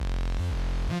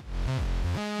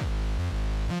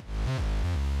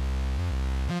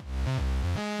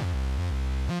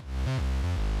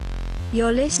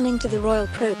You're listening to the Royal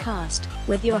Procast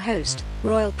with your host,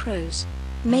 Royal Pros.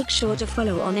 Make sure to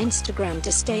follow on Instagram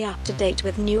to stay up to date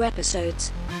with new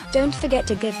episodes. Don't forget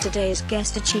to give today's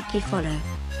guest a cheeky follow.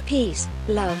 Peace,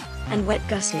 love, and wet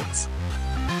gussets.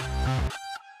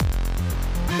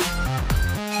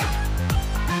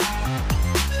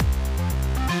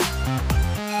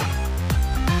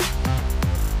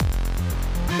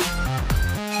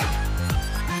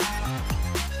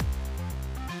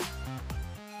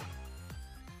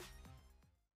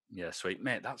 Yeah, sweet,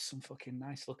 mate. That's some fucking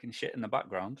nice looking shit in the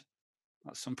background.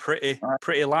 That's some pretty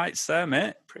lights there,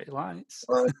 mate. Pretty lights.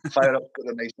 Fire up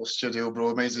got a nice little studio,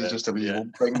 bro. Mine's is just a wee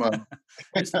home thing, man.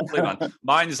 It's lovely, man.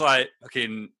 Mine's like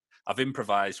fucking. I've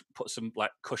improvised, put some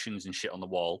like cushions and shit on the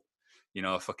wall. You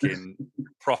know, fucking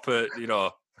proper. You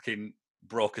know, fucking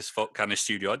broke as fuck kind of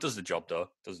studio. It does the job, though.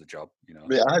 Does the job. You know.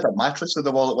 Mate, I had a mattress on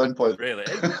the wall at one point. Really?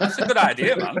 That's a good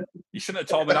idea, man. You shouldn't have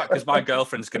told me that because my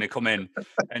girlfriend's going to come in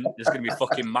and there's going to be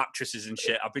fucking mattresses and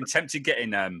shit. I've been tempted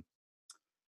getting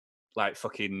like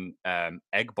fucking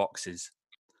egg boxes,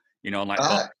 you know,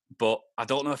 like but I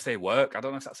don't know if they work. I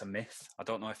don't know if that's a myth. I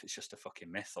don't know if it's just a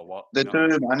fucking myth or what. They do,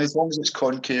 man. As long as it's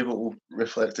concave, it will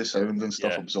reflect the sound and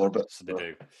stuff, absorb it. So they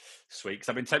do. Sweet. Because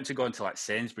I've been tempted going to like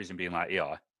Sainsbury's and being like,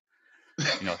 yeah,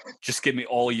 you know, just give me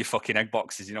all your fucking egg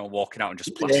boxes, you know, walking out and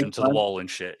just plaster them to the wall and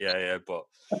shit. Yeah. But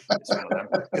it's one of them.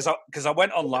 Because I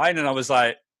went online and I was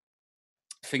like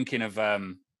thinking of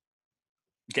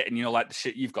getting, you know, like the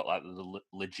shit you've got, like the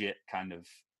legit kind of,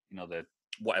 you know, the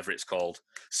whatever it's called,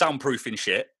 soundproofing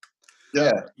shit.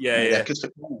 Yeah. That's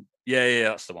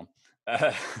the one.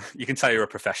 You can tell you're a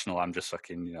professional. I'm just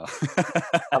fucking, you know.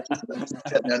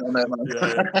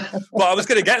 Well, I was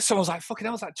going to get some. I was like, fucking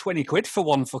hell, it was like 20 quid for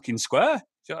one fucking square. Do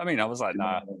you know what I mean? I was like,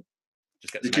 nah.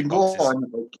 Just get some. You can go on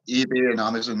like eBay and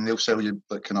Amazon, and they'll sell you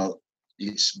like kind of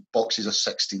boxes of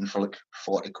 16 for like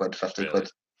 40 quid, 50 quid.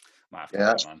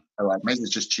 Yeah, mine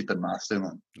is just cheap and math too,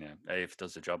 man. Yeah, Ave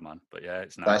does the job, man. But yeah,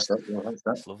 it's nice. That's it.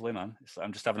 It's lovely, man.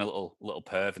 I'm just having a little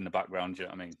perv in the background. Do you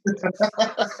know what I mean?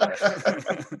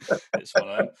 It's one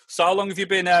of them. So, how long have you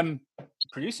been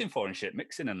producing for and shit,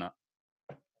 mixing and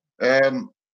that?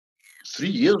 3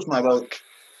 years now. Like,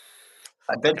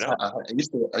 I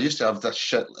used to have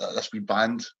this wee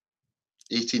band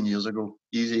 18 years ago.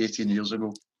 Easy 18 years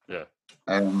ago. Yeah.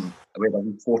 I had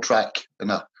a 4-track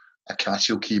and a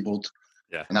Casio keyboard,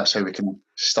 and that's how we can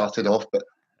start it off. But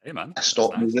hey, man, I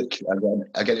stopped music.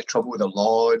 I get in trouble with the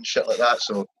law and shit like that.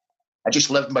 So I just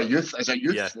lived my youth as a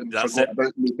youth and forgot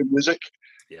about making music.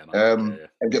 Yeah, man.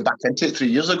 I got back into it 3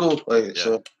 years ago.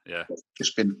 So it's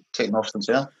just been taking off since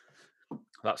then.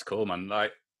 That's cool, man.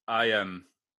 Like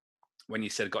when you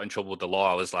said got in trouble with the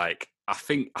law, I was like, I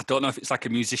don't know if it's like a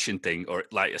musician thing or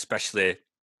like especially.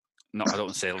 I don't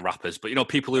want to say rappers, but you know,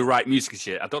 people who write music and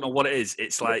shit. I don't know what it is.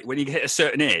 It's like when you hit a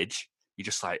certain age, you're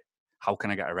just like, how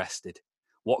can I get arrested?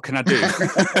 What can I do?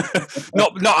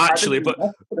 not actually, but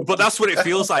that's what it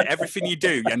feels like. Everything you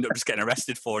do, you end up just getting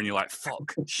arrested for, and you're like,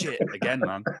 fuck, shit, again,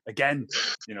 man, again,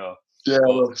 you know. Yeah,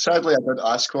 well, sadly, I didn't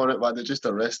ask for it, man. They just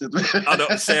arrested me. I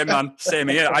don't, same, man, same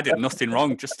here. I did nothing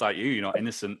wrong, just like you're not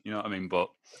innocent, you know what I mean? But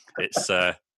it's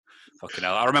fucking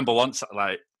hell. I remember once,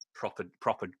 like, proper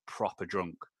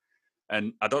drunk.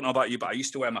 And I don't know about you, but I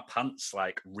used to wear my pants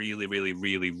like really, really,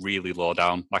 really, really low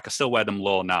down. Like I still wear them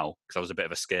low now because I was a bit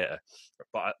of a skater.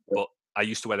 But I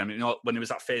used to wear them, you know, when there was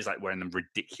that phase, like wearing them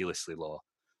ridiculously low.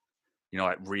 You know,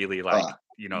 like really, like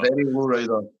you know, very low, right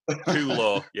there. Too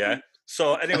low, yeah.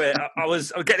 So anyway, I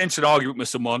was getting into an argument with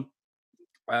someone,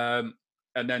 and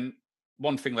then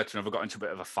one thing led to another. Got into a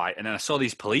bit of a fight, and then I saw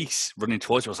these police running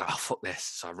towards me. I was like, "Oh fuck this!"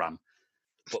 So I ran.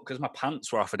 But because my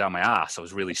pants were off and down my ass, I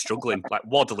was really struggling, like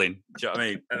waddling. Do you know what I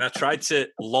mean? And I tried to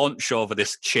launch over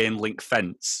this chain link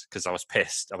fence because I was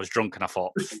pissed. I was drunk and I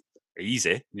thought,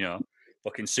 easy, you know,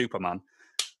 fucking Superman,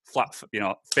 flat, you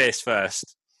know, face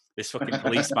first. This fucking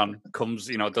policeman comes,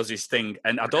 you know, does his thing,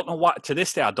 and I don't know what. To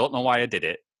this day, I don't know why I did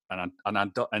it, and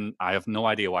I have no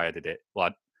idea why I did it.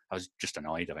 Well, I was just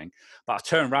annoyed, I think. But I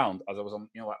turned around as I was on,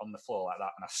 you know, like on the floor like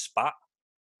that, and I spat.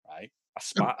 Right. I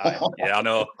spat at him. Yeah, I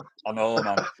know,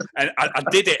 man. And I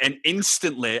did it, and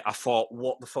instantly I thought,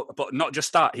 what the fuck? But not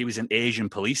just that, he was an Asian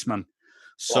policeman.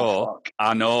 So,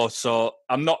 I know, so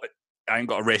I ain't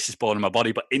got a racist bone in my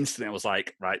body, but instantly I was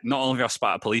like, right, not only have I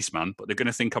spat at a policeman, but they're going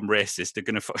to think I'm racist. They're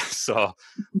going to, so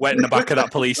went in the back of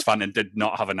that police van and did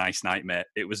not have a nice night, mate.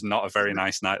 It was not a very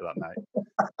nice night that night.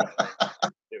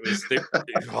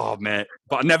 Oh, mate.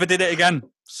 But I never did it again.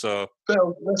 So.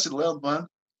 Well, lesson learned, man.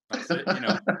 That's it, you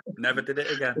know, never did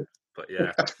it again. But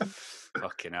yeah,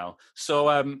 fucking hell. So,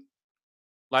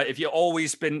 like, have you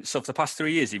always been, so for the past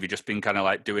 3 years, have you just been kind of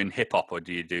like doing hip hop, or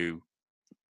do you do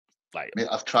Like, mate,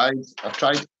 I've tried.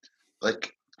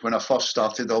 Like when I first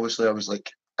started, obviously, I was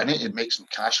like, I need to make some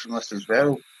cash from this as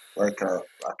well. Like, I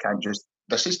can't just.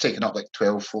 This is taking up like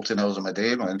 12, 14 hours of my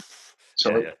day, man.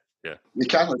 So yeah. You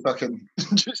can't like fucking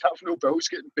just have no bills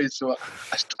getting paid. So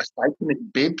I started to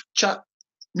make babe chat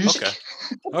music.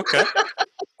 Okay.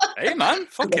 Hey man,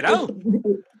 fucking hell.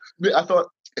 I thought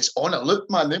it's on a loop,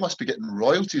 man. They must be getting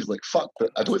royalties like fuck,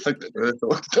 but I don't think they do.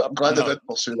 I'm glad I didn't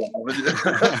pursue that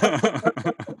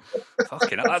avenue.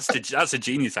 Fucking hell, that's a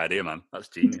genius idea, man. That's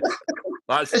genius.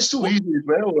 It's so easy as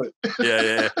well. Like.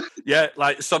 Yeah.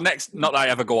 Like, so next, not that I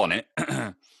ever go on it,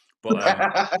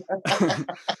 but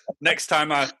next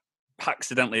time I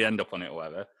accidentally end up on it or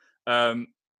whatever,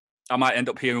 I might end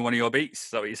up hearing one of your beats.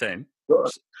 Is that what you're saying?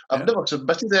 I've never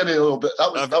submitted any, but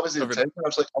that was the intent. I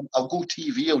was like, I'll go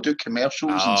TV, I'll do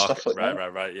commercials and stuff like that.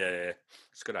 Right. Yeah.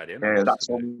 It's a good idea. Yeah, that's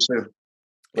obviously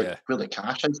where the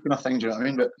cash is kind of thing. Do you know what I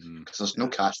mean? But because there's no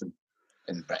cash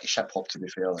in British hip hop, to be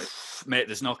fair. Like, mate,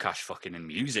 there's no cash fucking in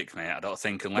music, mate. I don't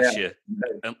think unless you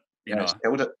know.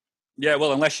 Killed it. Yeah,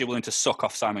 well, unless you're willing to suck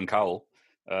off Simon Cowell.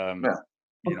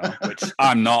 You know, which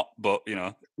I'm not, but you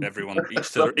know, everyone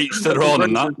each to their own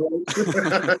and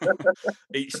that.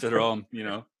 Each to their own, you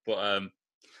know.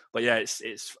 But yeah,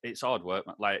 it's hard work.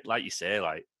 Like you say,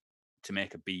 like to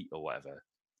make a beat or whatever,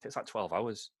 it takes like 12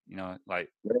 hours. You know, like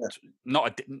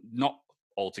not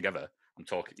altogether. I'm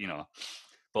talking, you know,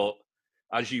 but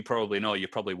as you probably know, you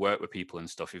probably work with people and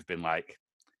stuff who've been like,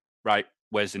 right,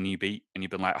 where's the new beat? And you've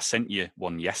been like, I sent you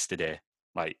one yesterday,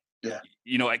 like,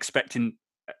 you know, expecting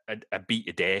a beat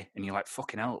a day, and you're like,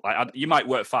 fucking hell, like you might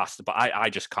work fast, but I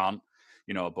just can't,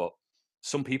 you know. But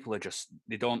some people are just,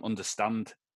 they don't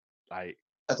understand, like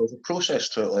there's a process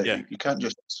to it. Like you can't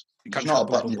just, it's not a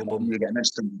button you get an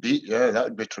instant beat. Yeah, that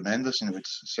would be tremendous, and it would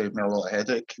save me a lot of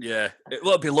headache. Yeah, it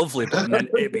would be lovely, but then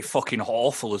it'd be fucking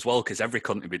awful as well, because every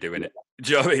cunt would be doing it.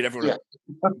 Do you know what I mean? Everyone,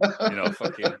 you know,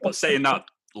 fucking. But saying that,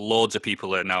 loads of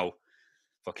people are now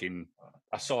fucking.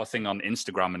 I saw a thing on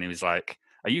Instagram, and he was like,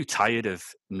 are you tired of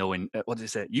knowing, what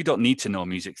is it? You don't need to know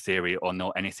music theory or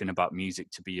know anything about music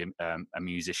to be a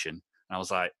musician. And I was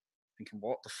like, thinking,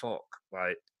 what the fuck?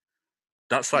 Like,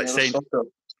 that's like saying,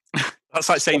 that's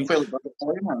like saying,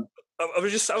 I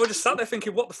was just sat there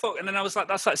thinking, what the fuck? And then I was like,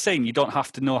 that's like saying you don't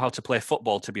have to know how to play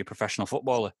football to be a professional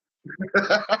footballer. Do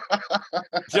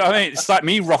you know what I mean? It's like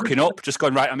me rocking up, just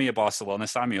going, right, I'm here, Barcelona,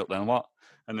 sign me up then, what?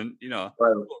 And then, you know.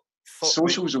 Well,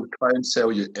 socials will try and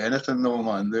sell you anything, though,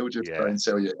 man. They'll just try and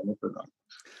sell you anything. Man.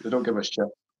 They don't give a shit.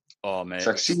 Oh, mate. It's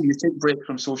like, see, you take a break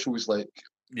from socials, like...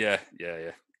 Yeah.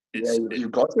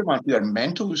 You've got to, man. Your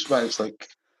mentals, man. It's like...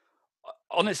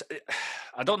 Honest,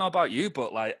 I don't know about you,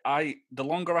 but like, the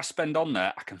longer I spend on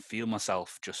there, I can feel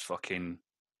myself just fucking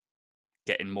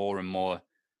getting more and more...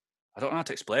 I don't know how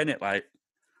to explain it. Like,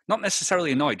 not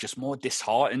necessarily annoyed, just more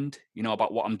disheartened, you know,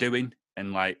 about what I'm doing.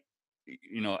 And like,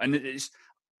 you know, and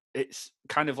it's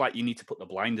kind of like you need to put the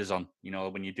blinders on, you know,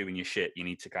 when you're doing your shit, you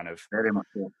need to kind of... Very much,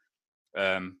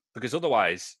 because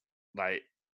otherwise, like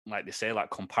they say, like,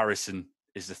 comparison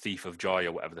is the thief of joy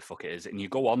or whatever the fuck it is. And you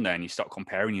go on there and you start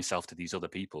comparing yourself to these other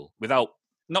people without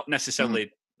not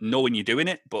necessarily knowing you're doing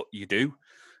it, but you do.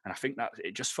 And I think that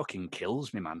it just fucking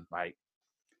kills me, man. Like,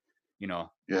 you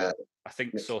know, I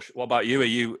think social. What about you?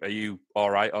 Are you all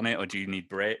right on it, or do you need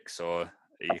breaks, or are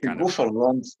you kind of go for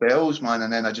long spells, man,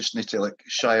 and then I just need to like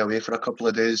shy away for a couple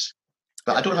of days.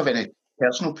 But I don't have any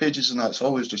personal pages and that. It's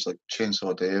always just like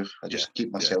Chainsaw Dave. I just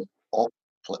keep myself off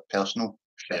personal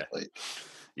shit.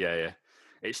 Yeah.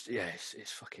 It's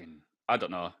fucking. I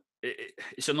don't know.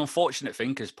 It's an unfortunate thing,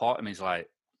 because part of me is like,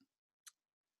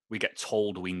 we get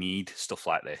told we need stuff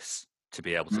like this to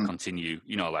be able to continue.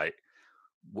 You know, like.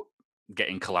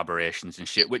 Getting collaborations and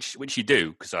shit, which you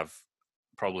do, because I've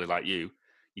probably, like you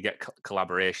get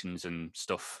collaborations and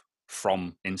stuff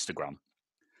from Instagram.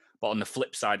 But on the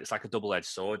flip side, it's like a double-edged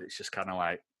sword. It's just kind of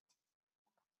like,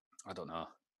 I don't know.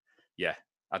 Yeah,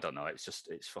 I don't know. It's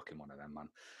fucking one of them, man.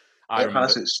 I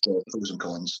remember its pros and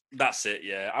cons. That's it.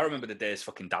 Yeah, I remember the days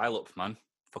fucking dial-up, man.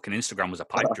 Fucking Instagram was a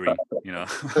pipe dream, you know.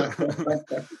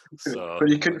 But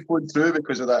you couldn't phone through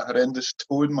because of that horrendous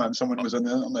tone, man. Someone was on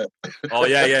the internet. Oh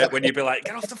yeah. When you'd be like,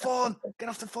 get off the phone.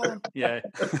 Yeah.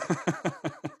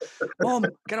 Mum,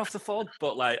 get off the phone.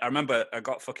 But like, I remember I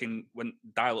got fucking, when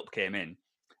dial-up came in,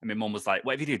 and my mum was like,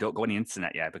 whatever you do, don't go on the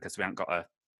internet, because we haven't got I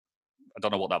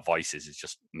don't know what that voice is. It's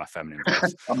just my feminine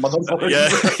voice. A mother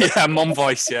voice. Yeah, mum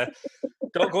voice, yeah.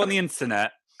 Don't go on the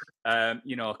internet.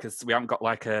 You know, because we haven't got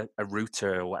like a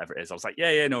router or whatever it is. I was like,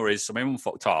 yeah, no worries. So my mum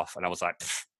fucked off, and I was like,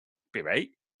 be right,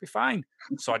 be fine.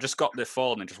 So I just got the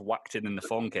phone and just whacked it in the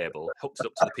phone cable, hooked it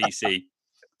up to the PC.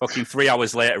 Fucking 3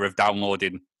 hours later of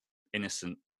downloading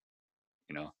Innocent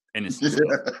innocent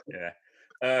stuff.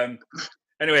 Yeah.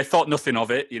 Anyway, thought nothing of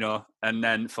it, and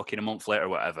then fucking a month later or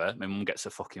whatever, my mum gets a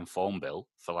fucking phone bill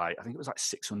for I think it was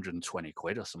 620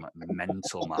 quid or something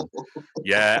mental, man.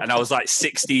 Yeah, and I was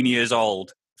 16 years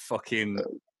old, fucking,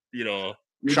 You're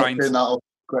trying not paying to... that off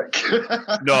quick.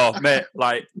 No, mate,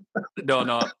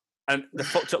 no. And the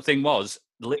fucked up thing was,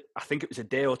 I think it was a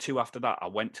day or two after that, I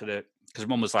went to because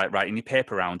mum was like, right, in your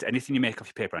paper round, anything you make off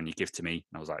your paper round, you give to me.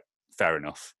 And I was like, fair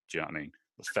enough. Do you know what I mean?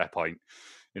 That's a fair point,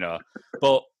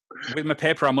 But with my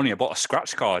paper round money, I bought a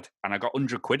scratch card and I got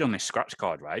 100 quid on this scratch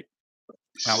card, right?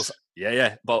 And I was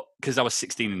yeah. But because I was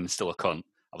 16 and still a cunt,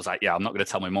 I was like, yeah, I'm not going to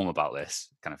tell my mum about this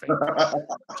kind of thing.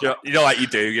 Like you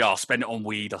do, I'll spend it on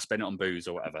weed, I'll spend it on booze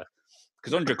or whatever.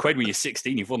 Because 100 quid when you're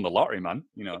 16, you've won the lottery, man.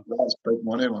 That's big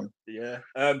money, man. Yeah.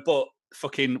 But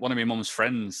fucking one of my mum's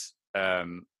friends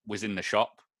was in the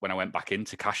shop when I went back in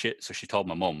to cash it. So she told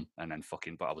my mum, and then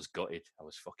but I was gutted. I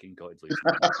was fucking gutted losing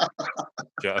money.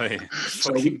 Do you know what I mean? So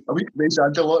a week later, I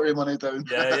had the lottery money down.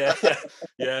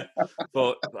 Yeah.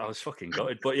 But I was fucking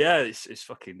gutted. But yeah, it's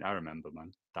fucking, I remember,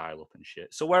 man. Dial up and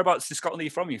shit. So whereabouts in Scotland are you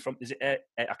from? Is it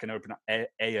I can open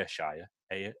Ayrshire?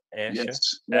 Ayrshire?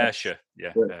 Yes. Ayrshire.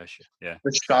 Yeah, Ayrshire. Yeah.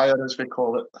 The Shire, as we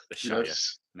call it. The Shire.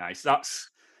 Yes. Nice. That's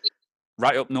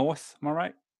right up north, am I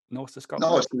right? North of Scotland?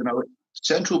 No, it's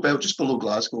Central Belt, just below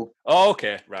Glasgow. Oh,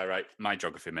 okay. Right. My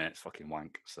geography, mate, is fucking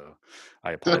wank, so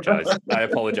I apologise.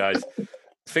 The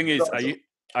thing is,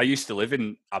 I used to live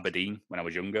in Aberdeen when I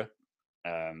was younger,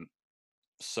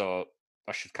 so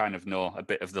I should kind of know a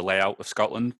bit of the layout of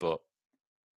Scotland, but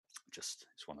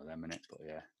it's one of them, innit? But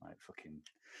yeah, fucking...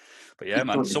 But yeah,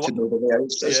 man. So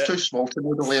it's too small to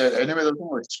know the layout anyway. There's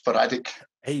only sporadic.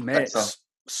 Hey, mate,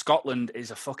 Scotland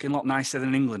is a fucking lot nicer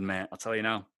than England, mate. I'll tell you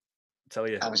now.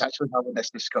 I was actually having this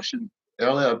discussion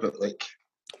earlier, but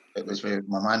it was with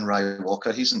my man Ryan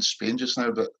Walker. He's in Spain just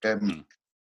now, but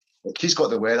he's got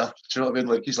the weather. Do you know what I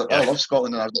mean? He's like, I love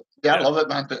Scotland, and I was like, yeah, I love it,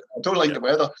 man, but I don't like the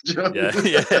weather. Do you know what I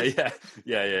mean?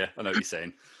 Yeah. I know what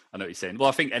you're saying. Well,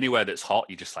 I think anywhere that's hot,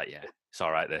 you're just like, yeah, it's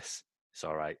all right. It's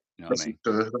all right. You know what I mean?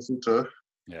 Listen to.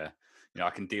 Yeah,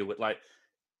 I can deal with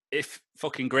if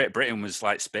fucking Great Britain was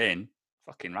like Spain,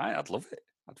 fucking right, I'd love it.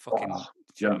 I'd fucking.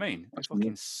 Do you know what I mean? It's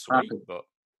fucking sweet, but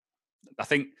I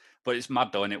think, it's mad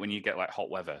though, isn't it? When you get hot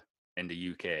weather in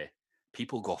the UK,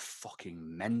 people go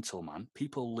fucking mental, man.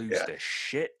 People lose their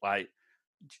shit.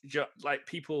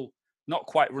 People not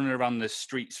quite running around the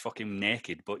streets fucking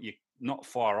naked, but you're not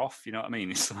far off. You know what I mean?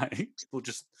 It's people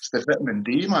just. It's the vitamin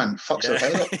D, man. Fucks their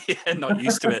head up. Yeah, not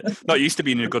used to it. Not used to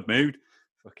being in a good mood.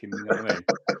 Fucking, you know what I mean?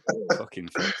 Fucking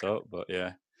fucked up, but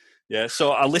yeah.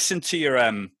 So I listened to your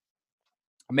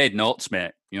I made notes,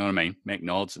 mate. You know what I mean? Make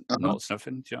notes and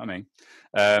everything. Do you know what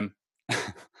I mean?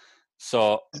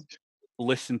 So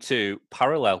listen to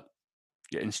Parallel,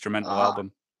 your instrumental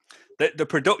album. The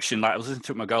production, I was listening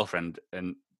to it with my girlfriend,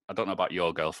 and I don't know about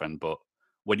your girlfriend, but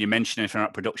when you mention anything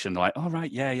about production, they're like, oh,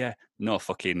 right, yeah. No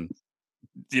fucking,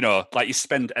 you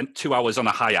spend 2 hours on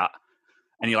a hi-hat,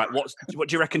 and you're like, what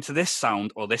do you reckon to this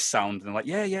sound or this sound? And they're like,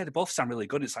 yeah, they both sound really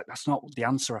good. It's like, that's not the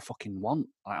answer I fucking want.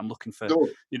 I'm looking for, But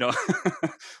these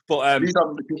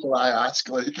are the people I ask,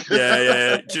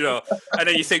 Yeah. Do you know? And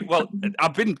then you think, well,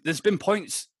 there's been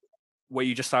points where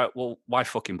you just like, well, why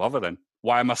fucking bother then?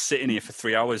 Why am I sitting here for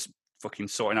 3 hours fucking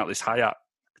sorting out this hi-hat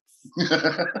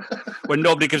when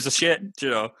nobody gives a shit, do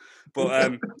you know?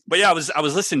 But yeah, I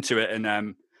was listening to it,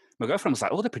 and my girlfriend was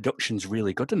like, oh, the production's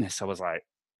really good in this. I was like,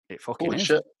 it fucking is.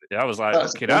 Shit. Yeah, I was like,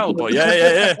 fucking hell, but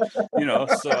yeah.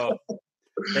 So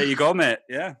there you go, mate.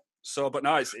 Yeah. So, but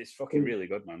no, it's fucking really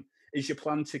good, man. Is your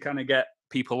plan to kind of get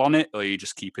people on it, or are you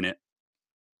just keeping it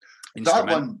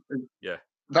instrumental?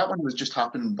 That one was just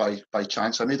happening by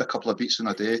chance. I made a couple of beats in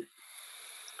a day,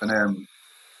 and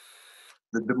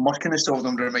the murkiness of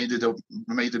them reminded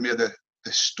me of the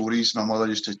stories my mother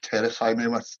used to terrify me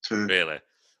with to really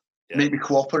make me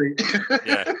cooperate.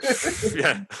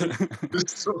 Yeah.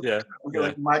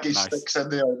 Like Maggie Sticks in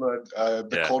there,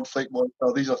 the cornflake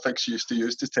monster. These are things she used to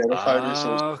use to terrify me.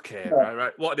 So okay,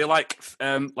 right. What are they like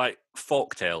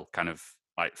folktale kind of,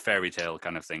 like fairy tale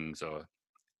kind of things, or?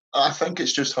 I think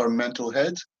it's just her mental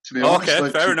head, to be honest. Okay,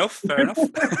 fair enough. Fair enough.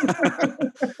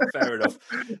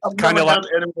 I've kind of like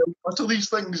anyone utter these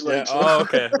things. Yeah. Oh,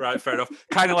 okay, right, fair enough.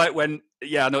 Kind of like when,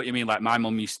 I know what you mean. Like my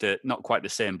mum used to, not quite the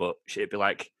same, but she'd be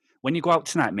like, when you go out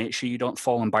tonight, make sure you don't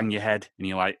fall and bang your head. And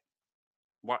you're like,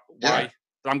 why? Yeah.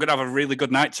 I'm going to have a really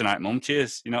good night tonight, mum.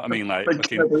 Cheers. You know what I mean? Like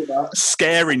fucking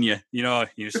scaring you, you're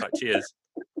just like, cheers.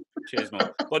 Cheers, mum.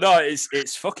 But no,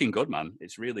 it's fucking good, man.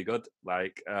 It's really good.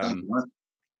 Like,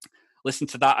 listen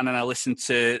to that, and then I listened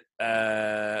to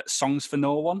Songs for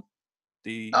No One.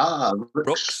 the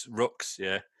Rooks. Rooks,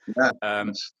 yeah. Yeah.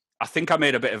 I think I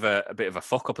made a bit of a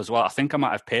fuck up as well. I think I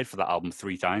might have paid for that album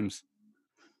 3 times.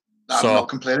 I'm not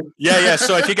complaining. Yeah.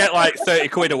 So if you get like 30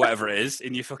 quid or whatever it is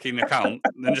in your fucking account,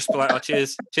 then just be like, oh,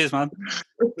 cheers, man.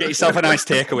 Get yourself a nice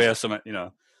takeaway or something, you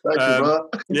know. Thank you, bro.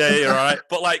 Yeah, you're right.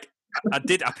 But like, I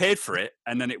paid for it,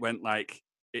 and then it went like,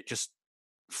 it just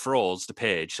froze the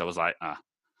page. So I was like,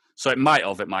 So it might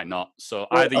have, it might not. So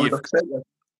either you've...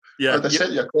 Yeah,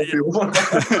 sent you a copy over.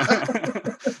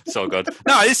 So good.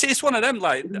 No, it's one of them.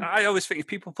 Like, I always think if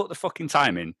people put the fucking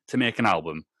time in to make an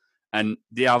album, and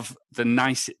they have the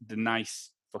nice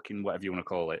fucking whatever you want to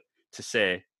call it, to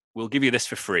say, we'll give you this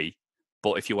for free,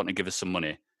 but if you want to give us some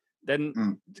money,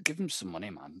 then give them some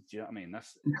money, man. Do you know what I mean?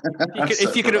 That's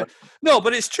if you could. No,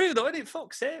 but it's true though, isn't it?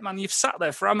 Fuck's sake, man. You've sat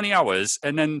there for how many hours,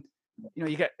 and then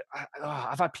you get.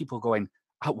 I've had people going,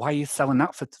 why are you selling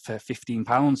that for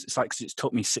 £15? It's like, 'cause it's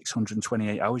took me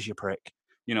 628 hours, you prick.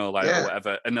 Or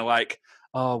whatever. And they're like,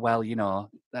 oh well,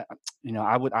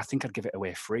 I think I'd give it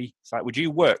away free. It's like, would you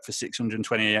work for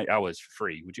 628 hours for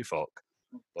free? Would you fuck?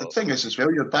 The thing is, as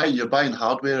well, you're buying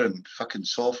hardware and fucking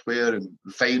software and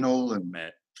vinyl and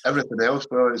everything else.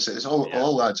 Well, it's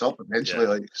all adds up eventually.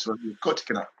 Like, so you've got to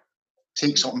kind of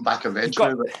take something back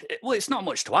eventually. Well, it's not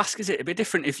much to ask, is it? It'd be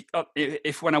different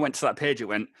if when I went to that page, it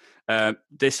went,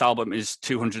 this album is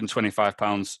 £225,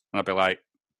 and I'd be like,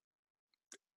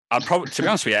 I'd probably, to be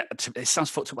honest with you, it sounds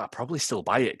fucked up, but I'd probably still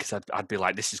buy it because I'd be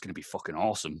like, this is going to be fucking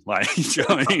awesome. Like, you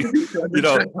know what I mean?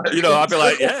 I'd be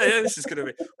like, yeah, this is going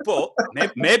to be. But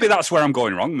maybe that's where I'm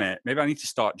going wrong, mate. Maybe I need to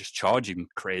start just charging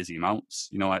crazy amounts.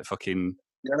 Like fucking.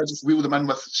 Yeah, just wheel them in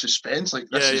with suspense. Like,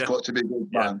 this has got to be good,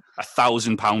 man.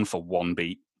 £1,000 for one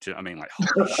beat. Do you know what I mean? Like,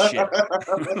 holy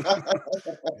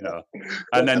shit.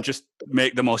 And then just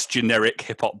make the most generic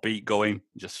hip hop beat going.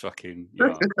 Just fucking,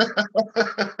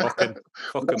 fucking.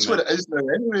 That's what it is now,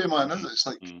 anyway, man. Isn't it? It's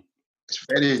like it's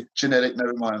very generic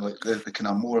now, man. Like the kind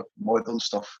of more modern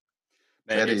stuff.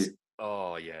 It's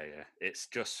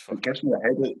just fucking. It gives me a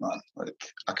headache, man.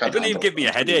 Like, I can't. It doesn't even give me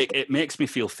a headache. It makes me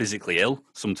feel physically ill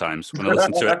sometimes when I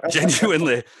listen to it.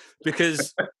 Genuinely,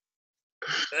 because.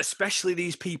 Especially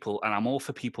these people, and I'm all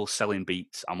for people selling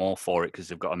beats. I'm all for it because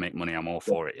they've got to make money. I'm all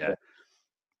for it, yeah.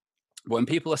 But when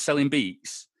people are selling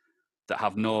beats that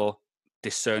have no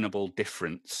discernible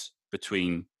difference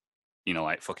between,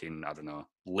 like fucking, I don't know,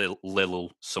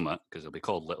 Lil Summit, because it'll be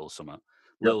called Little Summit,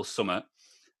 Lil Summit,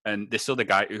 and this other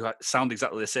guy who sound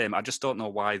exactly the same. I just don't know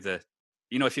why if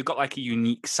you've got like a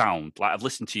unique sound, like I've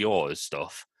listened to yours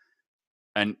stuff,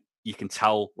 and you can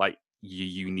tell like your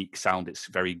unique sound. It's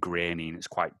very grainy and it's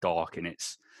quite dark, and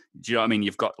do you know what I mean?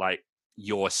 You've got like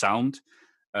your sound,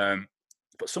 but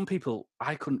some people,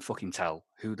 I couldn't fucking tell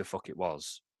who the fuck it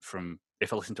was from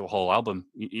if I listened to a whole album.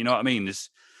 You know what I mean?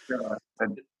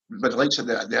 But like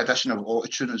the addition of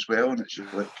autotune as well, and it's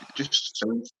just like it just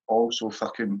sounds all so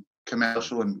fucking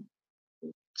commercial and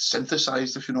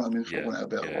synthesized, if you know what I mean. For want a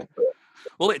better word.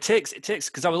 Well, it takes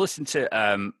because I was listening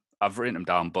to I've written them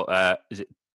down, but is it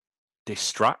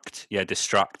Distract? Yeah,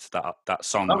 Distract, that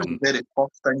song. That was the very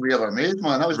first thing we ever made,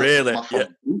 man. That was really,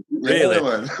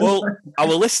 really. Well, I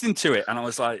was listening to it and I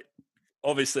was like,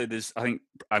 obviously,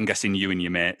 I'm guessing you and your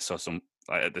mates or some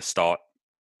like at the start,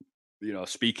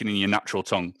 speaking in your natural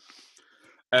tongue,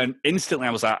 and instantly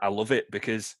I was like, I love it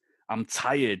because I'm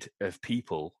tired of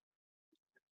people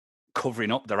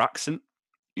covering up their accent.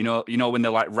 When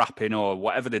they're like rapping or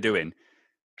whatever they're doing.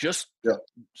 Just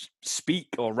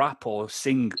speak or rap or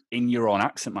sing in your own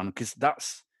accent, man, because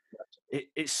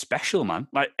it's special, man.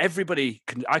 Like everybody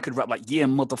I could rap like, yeah,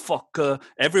 motherfucker.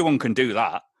 Everyone can do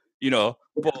that,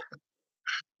 but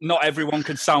not everyone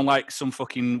can sound like some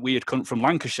fucking weird cunt from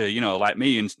Lancashire, like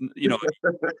me. And,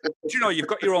 you've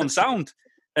got your own sound.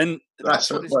 And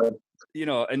that's what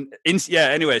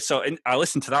anyway, so I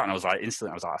listened to that and I was like,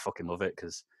 instantly, I fucking love it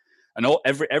because I know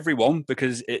everyone,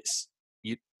 because it's,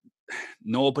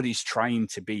 nobody's trying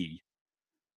to be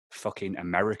fucking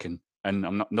American, and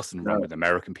I'm not nothing wrong with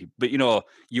American people, but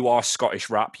you are Scottish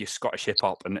rap, you're Scottish hip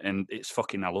hop, and it's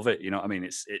fucking, I love it. You know what I mean?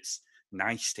 It's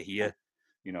nice to hear.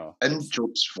 And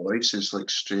Joe's voice is like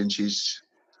strange. He's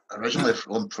originally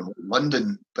from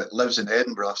London, but lives in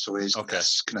Edinburgh, so he's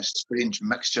this kind of strange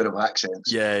mixture of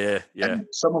accents. Yeah. And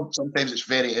sometimes it's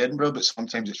very Edinburgh, but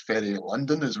sometimes it's very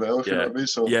London as well. If you know what I mean?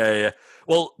 So yeah.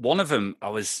 Well, one of them I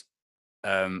was.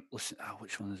 Listen,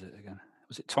 which one is it again?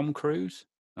 Was it Tom Cruise?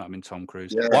 No, I mean Tom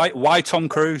Cruise. Yeah. Why Tom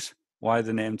Cruise? Why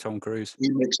the name Tom Cruise?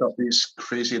 He makes up these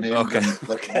crazy names.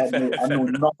 Okay. And, I know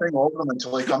nothing of them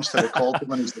until he comes to record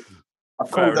them, and he's like, I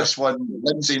called this one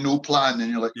Lindsay No Plan,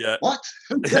 and you're like, what?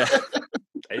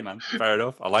 Hey man, fair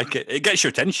enough. I like it. It gets your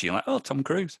attention. You're like, oh, Tom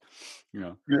Cruise, you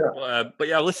know. Yeah. But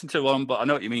yeah, I listened to one, but I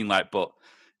know what you mean. Like, but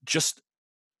just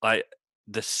like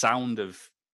the sound of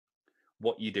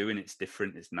what you're doing, it's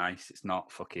different. It's nice. It's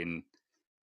not fucking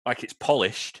like it's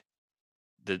polished.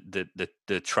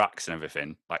 The tracks and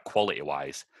everything, like quality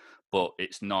wise, but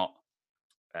it's not.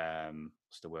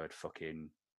 What's the word? Fucking.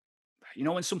 You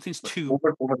know when something's too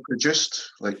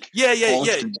overproduced, like yeah,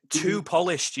 polished and too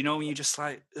polished. You know when you're just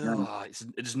like, yeah. oh,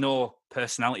 there's no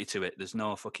personality to it. There's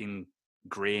no fucking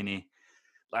grainy.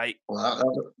 Like,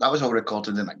 Well, that was all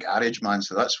recorded in a garage, man.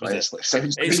 So that's why it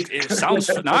sounds great. it sounds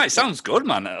no, it sounds good,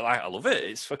 man. I love it.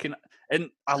 It's fucking,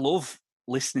 and I love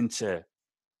listening to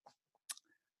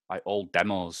like old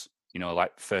demos. You know,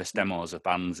 like first demos of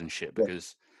bands and shit,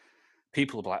 because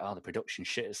people will be like, oh, the production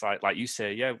shit. It's like you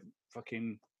say, yeah,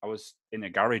 fucking, I was in a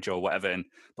garage or whatever,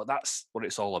 but that's what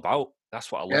it's all about.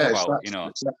 That's what I love about, you know.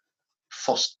 It's that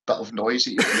first bit of noise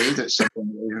that you've made. It's something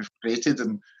that you've created,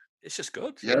 and it's just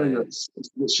good. Yeah.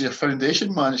 It's your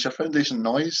foundation, man. It's your foundation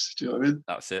noise. Do you know what I mean?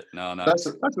 That's it. No. That's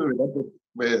what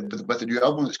we did with the new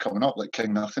album that's coming up, like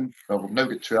King Nothing. Well, we've now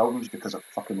got 2 albums because of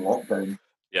fucking lockdown.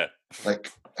 Yeah.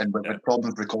 Like, and we've had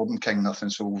problems recording King Nothing,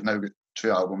 so we've now got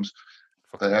 2 albums.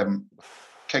 But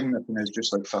King Nothing is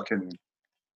just like fucking.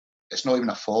 It's not even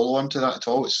a follow-on to that at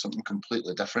all. It's something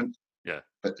completely different. Yeah.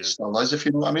 But it still is, if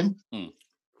you know what I mean. Mm.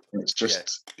 It's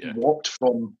just walked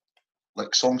from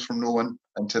like Songs from No One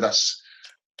into this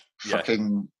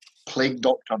fucking Plague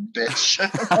Doctor bitch.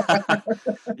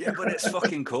 Yeah, but it's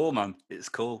fucking cool, man. It's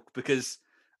cool because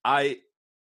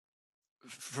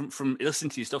from listening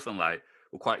to your stuff, and like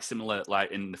we're quite similar,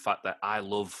 like in the fact that I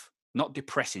love not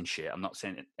depressing shit. I'm not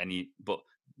saying any, but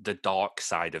the dark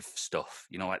side of stuff.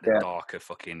 You know, like the darker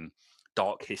fucking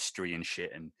dark history and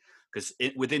shit. And because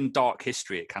within dark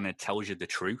history, it kind of tells you the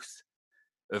truth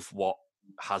of what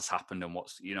has happened and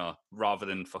what's, you know, rather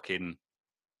than fucking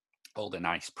all the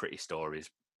nice, pretty stories,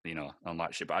 you know, on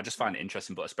that shit. But I just find it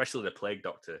interesting. But especially the Plague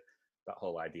Doctor, that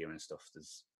whole idea and stuff.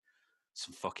 There's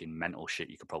some fucking mental shit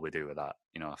you could probably do with that.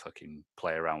 You know, fucking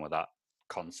play around with that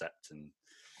concept and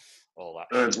all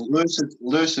that shit.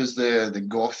 Lewis is the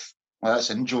goth. Well,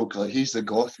 that's in joke. Like, he's the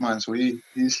goth man, so he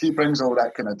brings all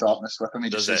that kind of darkness with him.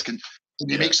 He just says, "Can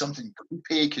you make something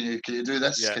creepy? Can you do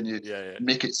this? Can you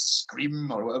make it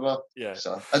scream or whatever?" Yeah.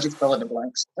 So I just fill in the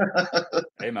blanks.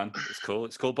 Hey man, it's cool.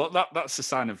 It's cool. But that's a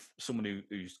sign of someone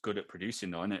who's good at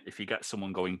producing, though, isn't it? If you get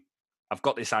someone going, "I've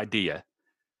got this idea,"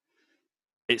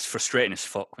 it's frustrating as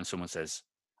fuck when someone says,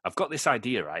 "I've got this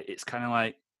idea," right? It's kind of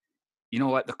like, you know,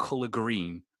 like the color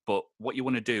green. But what you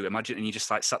want to do, imagine, and you just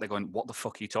like sat there going, "What the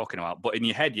fuck are you talking about?" But in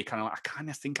your head, you're kind of like, "I kind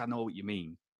of think I know what you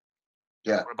mean."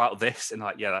 Yeah. What about this? And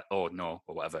like, oh no,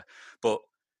 or whatever. But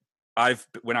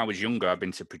when I was younger, I've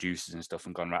been to producers and stuff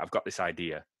and gone, right, I've got this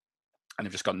idea, and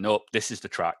they've just gone, nope, this is the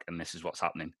track, and this is what's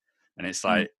happening. And it's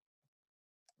like,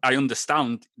 I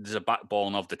understand there's a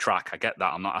backbone of the track. I get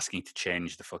that. I'm not asking you to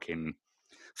change the fucking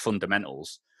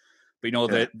fundamentals. But, you know,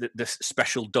 the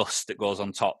special dust that goes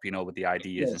on top, you know, with the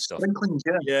ideas and stuff.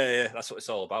 Yeah, that's what it's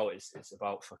all about. It's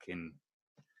about fucking,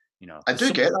 you know. I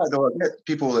do get that, though. I get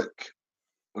people that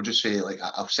will just say, like,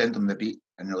 I'll send them the beat,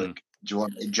 and they're like, do you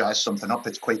want to jazz something up?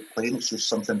 It's quite plain. It's just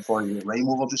something for you to rhyme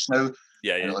over just now.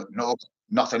 Yeah, and you're like, no,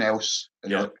 nothing else.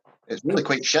 And you're like, it's really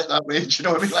quite shit that way. Do you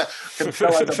know what I mean? Like, can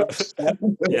feel like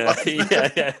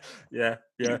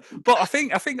yeah. But I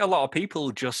think a lot of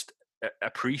people just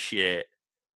appreciate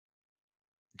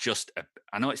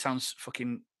I know it sounds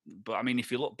fucking, but I mean,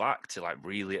 if you look back to like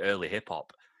really early hip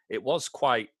hop, it was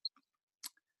quite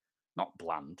not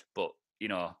bland, but you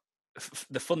know,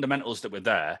 the fundamentals that were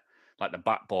there, like the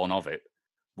backbone of it,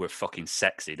 were fucking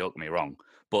sexy. Don't get me wrong,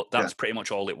 but that's pretty much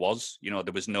all it was. You know,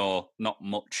 there was not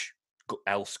much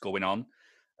else going on.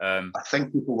 I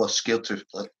think people were scared to,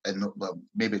 like,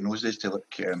 maybe in those days, to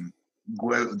like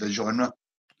go out of the genre.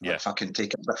 If I can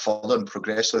take it a bit further and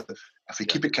progress with it. If we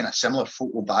keep it kind of similar,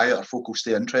 folk will buy it or folk will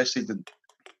stay interested. And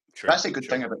that's a good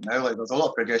thing about now. Like, there's a lot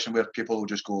of progression where people will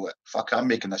just go, fuck, I'm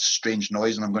making this strange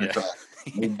noise and I'm going to put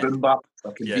a boom bap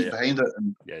fucking beat behind it.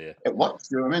 And it works,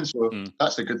 you know what I mean? So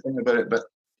that's the good thing about it. But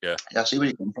I see where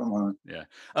you come from.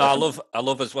 I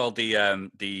love as well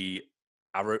the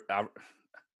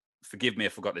forgive me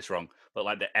if I got this wrong, but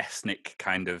like the ethnic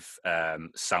kind of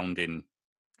sounding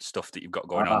stuff that you've got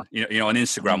going on, you know, on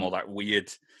Instagram, all that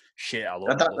weird shit. I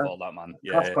love all that, man.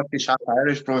 Yeah, Scottish, half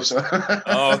Irish, bro. So.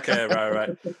 Oh, okay,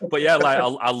 right. But yeah, like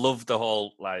I love the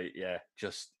whole, like,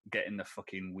 just getting the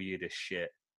fucking weirdest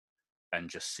shit and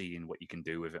just seeing what you can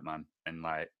do with it, man. And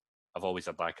like, I've always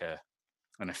had like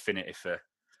an affinity for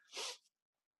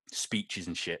speeches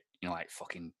and shit. you know, like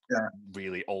fucking Yeah.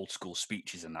 really old school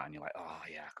speeches and that, and you're like, oh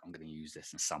yeah, I'm gonna use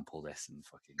this and sample this and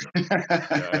fucking, you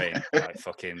know what I mean? Like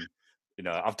fucking, you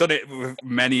know, I've done it with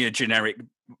many a generic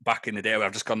back in the day where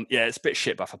I've just gone, yeah, it's a bit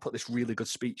shit, but if I put this really good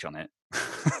speech on it,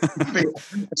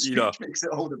 you know, makes it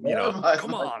all the better, you know, man.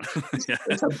 come on, yeah.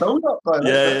 It's a build-up, man.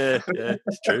 Yeah,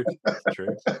 it's true,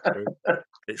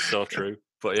 it's so true.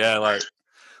 But yeah, like,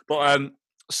 but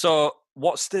so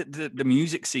what's the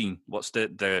music scene? What's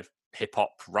the hip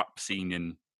hop rap scene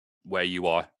in where you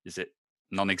are? Is it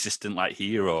non-existent like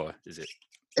here, or is it?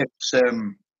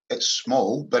 It's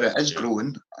small, but it is Yeah.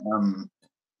 growing.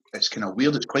 It's kind of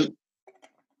weird. It's quite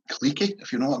cliquey,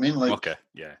 if you know what I mean. Like, Okay,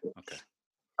 yeah, okay.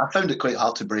 I found it quite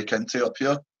hard to break into up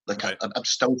here. Like, Right. I'm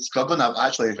still struggling. I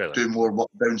actually Really? do more work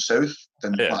down south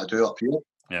than Yeah. what I do up here.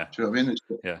 Yeah, Do you know what I mean?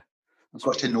 You've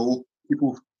got to know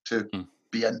people to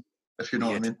be in, if you know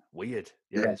what I mean. Weird.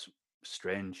 Yeah, it's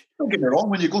strange. Don't get me wrong,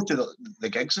 when you go to the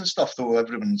gigs and stuff, though,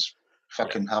 everyone's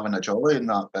fucking having a jolly and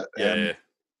that. But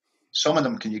some of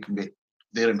them you can be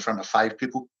there in front of 5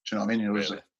 people. Do you know what I mean? You're always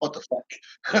like, what the fuck?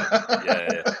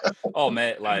 Yeah. Oh,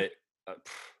 mate, like,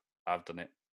 I've done it.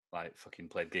 Like, fucking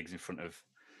played gigs in front of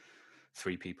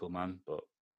 3 people, man. But,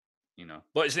 you know,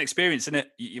 but it's an experience, isn't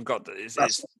it? You've got,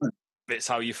 it's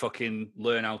how you fucking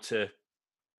learn how to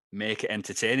make it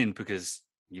entertaining, because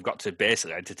you've got to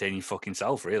basically entertain your fucking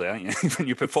self, really, aren't you? When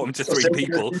you perform to 3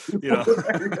 people, you know,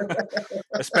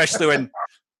 especially when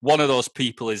one of those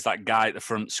people is that guy at the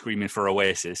front screaming for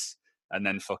Oasis, and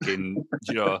then fucking,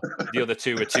 you know, the other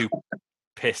 2 are too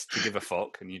pissed to give a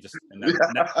fuck, and you just, and then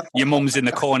your mum's in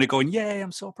the corner going, "Yay,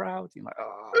 I'm so proud." You're like,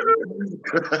 oh,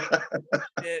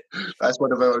 that's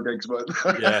one of our gigs, man.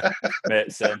 Yeah,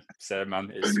 mate, same,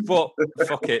 man. It's but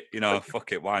fuck it, you know,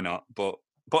 fuck it, why not? But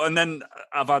and then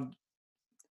I've had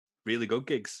really good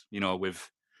gigs, you know,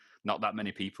 with not that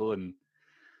many people, and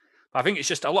I think it's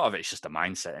just a lot of it's just a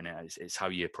mindset in it. It's how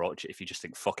you approach it. If you just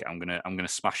think, fuck it, I'm gonna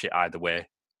smash it either way,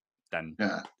 then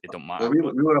it don't matter.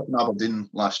 Well, we were up in Aberdeen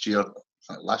last year.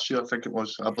 I think it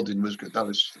was. Aberdeen was good.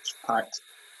 It's packed.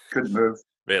 Couldn't move.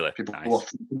 Really? People nice. go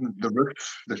off the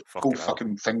roof. The whole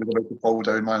fucking thing was about to fall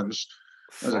down, man. It was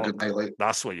a good night. Like,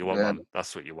 that's what you want, man.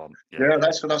 That's what you want. Yeah,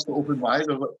 that's what opened my eyes.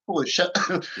 I was like, holy shit.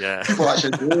 Yeah. People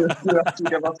actually do actually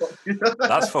give a fuck.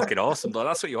 That's fucking awesome, though.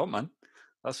 That's what you want, man.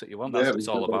 That's what you want. That's what it's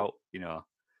all about. You know,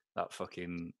 that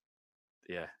fucking,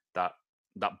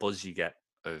 that buzz you get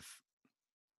of.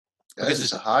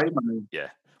 It's a high, man. Yeah.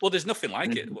 Well, there's nothing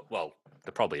like it. Well,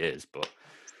 there probably is, but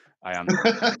I am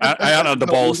had the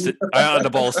balls to. I had the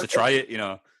balls to try it, you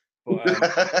know.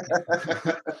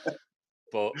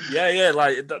 But yeah,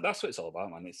 like that's what it's all about,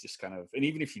 man. It's just kind of, and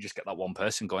even if you just get that one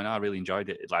person going, I really enjoyed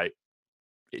it. Like,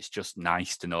 it's just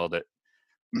nice to know that,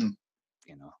 you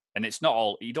know. And it's not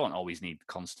all. You don't always need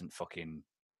constant fucking.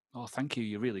 Oh, thank you.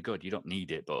 You're really good. You don't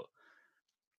need it, but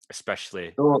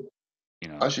especially. You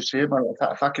know, as you say, man,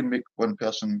 if I can make one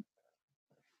person's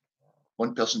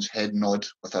head nod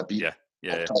with a beat, tap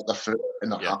their foot,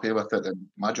 and they're happy with it, then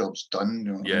my job's done.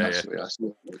 You know, that's the way I see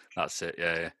it. That's it.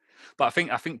 Yeah. But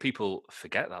I think people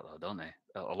forget that, though, don't they?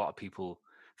 A lot of people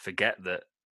forget that.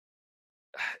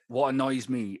 What annoys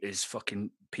me is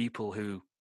fucking people who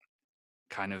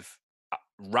kind of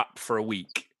rap for a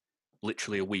week,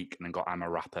 literally a week, and then go, I'm a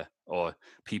rapper, or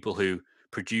people who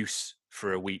produce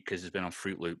for a week because has been on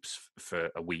Fruit Loops for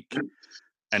a week,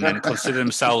 and then consider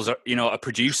themselves, you know, a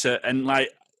producer, and like,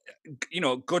 you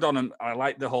know, good on them. I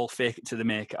like the whole fake it to the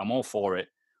make it. I'm all for it,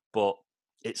 but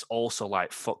it's also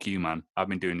like, fuck you, man. I've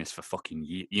been doing this for fucking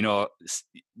years. You know,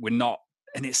 we're not,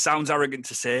 and it sounds arrogant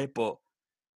to say, but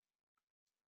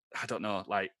I don't know,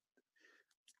 like,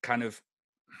 kind of,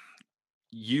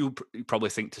 you probably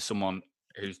think to someone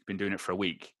who's been doing it for a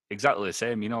week exactly the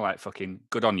same, you know, like, fucking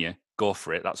good on you. Go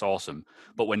for it. That's awesome.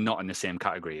 But we're not in the same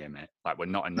category here, mate. Like, we're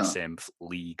not in the same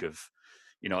league of,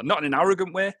 you know, not in an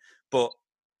arrogant way, but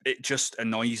it just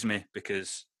annoys me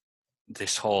because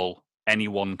this whole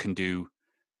anyone can be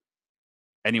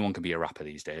a rapper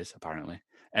these days, apparently.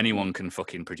 Anyone can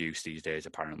fucking produce these days,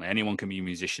 apparently. Anyone can be a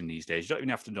musician these days. You don't even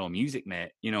have to know music,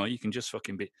 mate. You know, you can just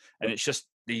fucking be, and it's just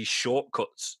these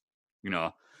shortcuts, you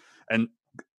know. And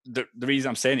the reason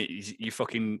I'm saying it is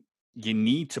you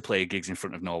need to play gigs in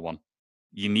front of no one.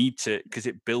 You need to, because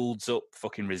it builds up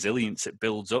fucking resilience. It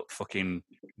builds up fucking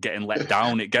getting let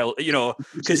down. You know,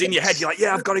 because in your head, you're like,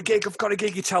 yeah, I've got a gig.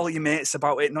 You tell your mates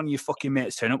about it. None of your fucking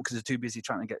mates turn up because they're too busy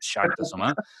trying to get shagged or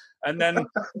something. And then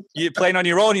you're playing on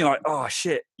your own. You're like, oh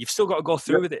shit, you've still got to go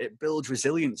through with it. It builds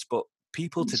resilience. But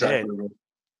people today,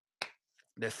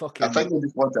 they're fucking. I think they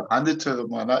just want it handed to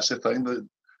them, man. That's the thing. That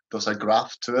there's a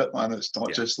graph to it, man. It's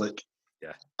not just like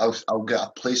Yeah. I'll get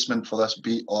a placement for this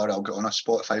beat, or I'll get on a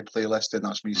Spotify playlist, and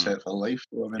that's me Mm. set for life.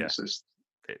 So, I mean, Yeah. it's just,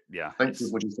 Yeah. I think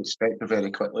people just expect it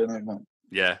very quickly now, man.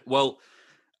 Yeah. Well,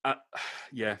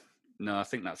 yeah. No, I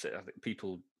think that's it. I think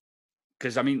people,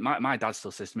 because I mean, my dad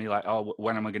still says to me like, "Oh,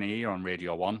 when am I going to hear you on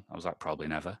Radio 1?" I was like, "Probably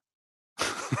never."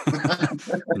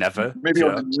 Never. Maybe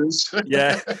on the news.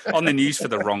 Yeah, on the news for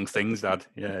the wrong things, Dad.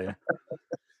 Yeah.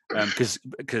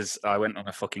 Because I went on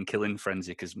a fucking killing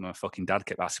frenzy because my fucking dad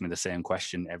kept asking me the same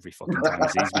question every fucking time he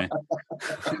sees me.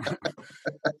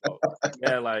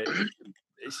 Yeah, like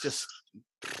it's just,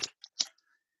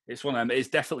 it's one of them. It's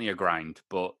definitely a grind,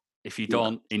 but if you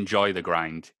don't enjoy the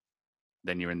grind,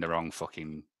 then you're in the wrong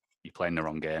fucking, you're playing the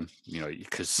wrong game, you know,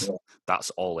 because that's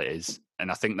all it is.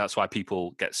 And I think that's why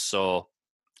people get so,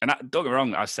 and don't get me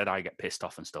wrong, I said I get pissed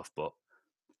off and stuff, but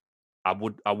I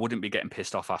wouldn't be getting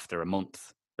pissed off after a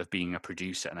month of being a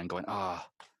producer and then going, I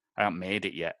haven't made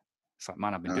it yet. It's like,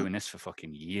 man, I've been doing this for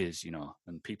fucking years, you know,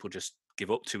 and people just give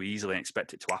up too easily and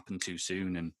expect it to happen too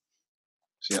soon. And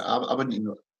see, I wouldn't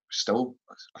even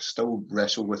I still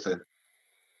wrestle with the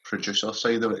producer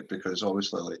side of it, because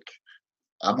obviously, like,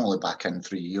 I'm only back in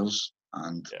 3 years,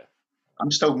 and I'm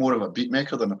still more of a beat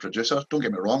maker than a producer. Don't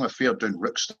get me wrong, if we're doing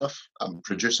Rook stuff, I'm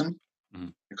producing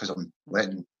because I'm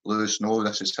letting Lewis know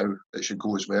this is how it should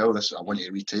go as well. I want you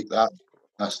to retake that.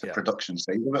 That's the production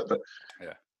side of it. But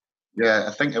yeah,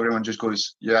 I think everyone just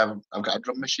goes, yeah, I've got a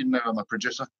drum machine now, I'm a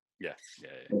producer. Yeah.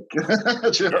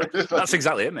 That's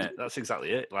exactly it, mate. That's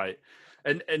exactly it. Like,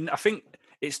 and I think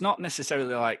it's not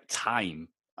necessarily like time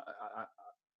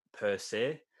per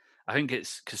se. I think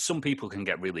it's because some people can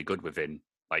get really good within,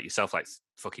 like yourself, like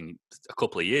fucking a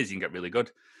couple of years, you can get really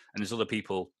good. And there's other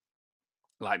people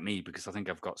like me, because I think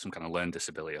I've got some kind of learning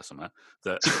disability or something,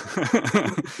 that,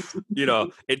 you know,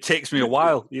 it takes me a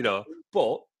while, you know,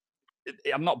 but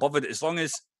I'm not bothered as long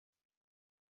as,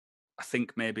 I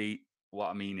think maybe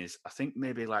what I mean is, I think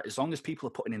maybe like as long as people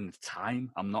are putting in the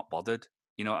time, I'm not bothered.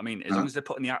 You know what I mean? As long as they're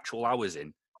putting the actual hours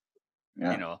in,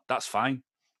 you know, that's fine.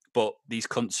 But these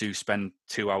cunts who spend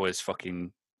 2 hours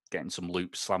fucking getting some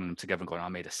loops, slamming them together and going, I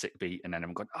made a sick beat, and then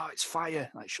I'm going, oh, it's fire.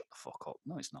 Like, shut the fuck up.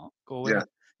 No, it's not. Go away.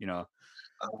 You know.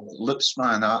 Loops,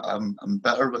 man, I'm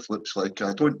better with loops. Like,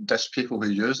 I don't diss people who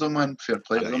use them, man. Fair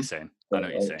play to them. I know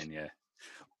what you're saying, yeah.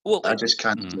 Well, I just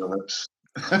can't do loops.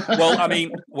 Well, I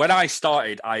mean, when I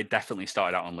started, I definitely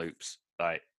started out on loops.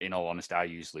 Like, in all honesty, I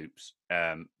use loops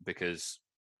because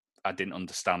I didn't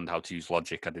understand how to use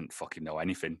Logic. I didn't fucking know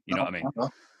anything. You know what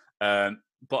I mean?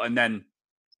 And then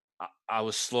I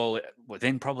was slowly,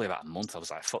 within probably about a month, I was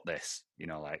like, fuck this, you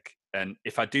know, like, and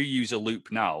if I do use a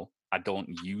loop now, I don't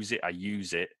use it. I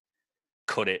use it,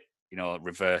 cut it, you know,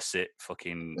 reverse it,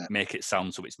 fucking make it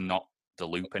sound so it's not the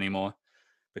loop anymore,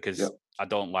 because I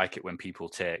don't like it when people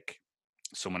take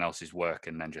someone else's work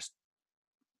and then just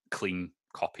clean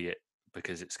copy it,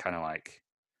 because it's kind of like,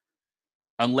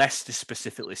 unless they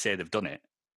specifically say they've done it,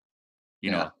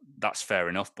 you know, that's fair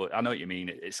enough. But I know what you mean.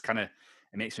 It's kind of,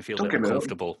 it makes me feel a bit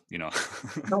uncomfortable, you know.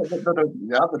 No,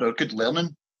 they're a good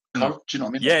learning curve. Do you know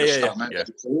what I mean? Yeah.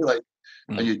 Like,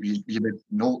 you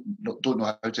don't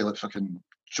know how to like fucking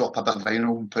chop a bit of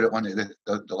vinyl and put it onto the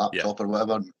laptop or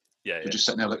whatever. And you're just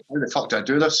sitting there like, how the fuck do I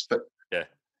do this? But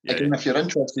again, if you're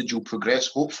interested, you'll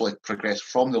hopefully progress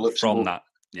from the loops. From that,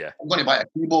 I'm going to buy a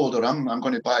keyboard, or I'm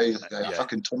going to buy a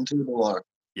fucking turntable, or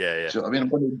Do you know what I mean? I'm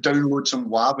going to download some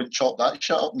WAV and chop that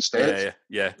shit up instead.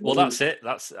 Yeah. Well, that's it.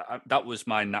 That was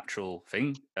my natural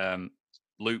thing.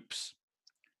 Loops,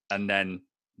 and then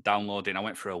downloading. I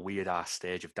went through a weird ass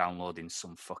stage of downloading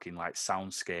some fucking like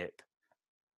Soundscape,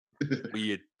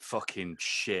 weird fucking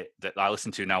shit that I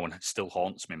listen to now and it still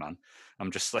haunts me, man. I'm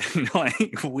just like, you know,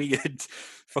 like weird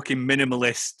fucking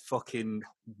minimalist fucking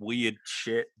weird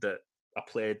shit that I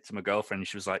played to my girlfriend.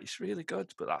 She was like, "It's really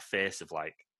good," but that face of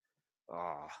like,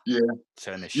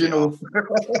 turn this shit off.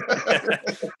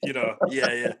 You know,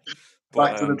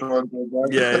 But, back to the drawing board.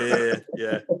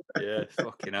 Yeah.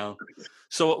 Fucking hell.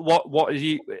 So, what are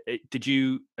you?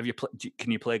 Can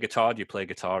you play guitar? Do you play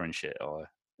guitar and shit, or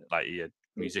like you're a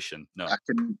musician? No, I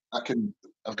can.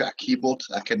 I've got a keyboard.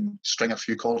 I can string a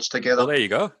few chords together. Oh, there you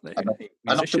go.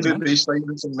 Enough to do bass lines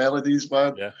and some melodies,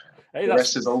 man. Yeah. Hey, the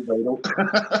rest is all vinyl.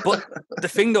 But the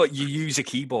thing though, you use a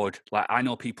keyboard. Like, I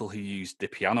know people who use the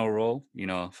piano roll. You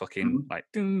know, fucking like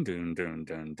dun dun dun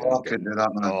dun dun. I couldn't do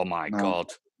that, man. Oh my god!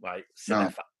 Like sit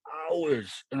there for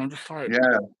hours, and I'm just like,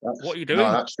 what are you doing?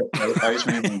 No, that's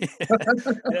me.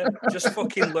 Just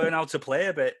fucking learn how to play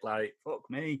a bit. Like, fuck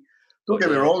me. Don't get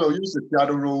me wrong. I'll use the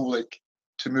piano roll like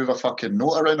to move a fucking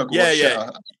note around.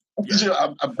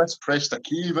 I mispressed a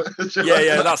key, but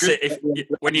yeah, that's it.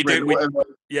 When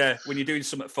you're doing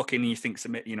something fucking, and you think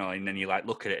something, and then you like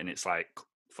look at it and it's like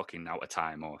fucking out of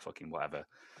time or fucking whatever.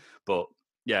 But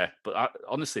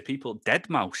honestly, people,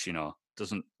 Deadmau5,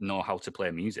 doesn't know how to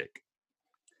play music.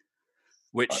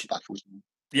 Which, I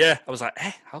was like,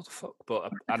 how the fuck?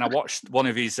 And I watched one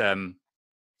of his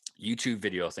YouTube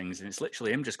video things, and it's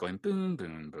literally him just going boom,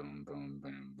 boom, boom, boom,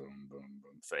 boom, boom, boom,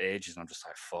 boom for ages, and I'm just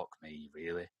like, fuck me,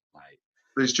 really? Like,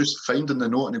 but he's just finding the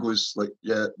note, and he goes like,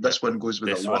 this one goes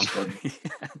with the last one.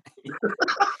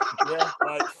 Yeah,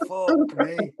 like fuck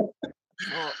me,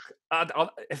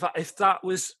 fuck. If that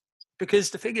was,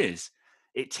 because the thing is,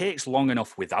 it takes long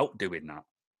enough without doing that.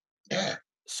 Yeah.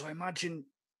 So imagine,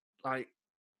 like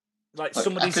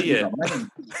somebody's here.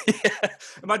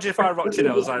 Imagine if I rocked in,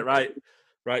 I was like,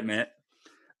 right, mate.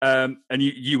 And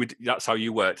you would, that's how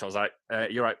you worked. I was like,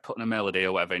 you're right, putting a melody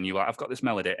or whatever, and you like, I've got this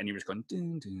melody, and you're just going,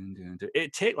 dun, dun, dun, dun.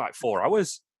 It'd take like 4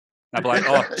 hours. And I'd be like,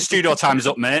 oh, studio time's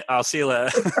up, mate. I'll see you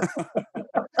later. You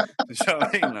know what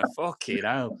I mean? Like, fucking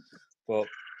hell. But,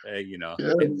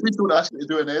 please don't ask me to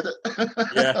do an edit.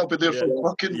 I'll be there for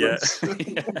fucking months.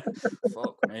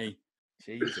 Fuck me.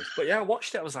 Jesus. But I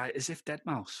watched it. I was like, as if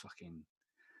Deadmau5 fucking.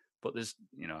 But there's,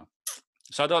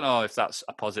 so I don't know if that's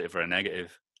a positive or a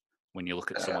negative when you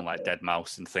look at someone like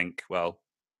Deadmau5 and think, well,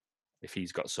 if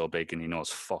he's got so big and he knows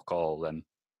fuck all, then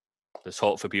there's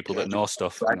hope for people that know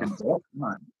stuff.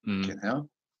 Hell.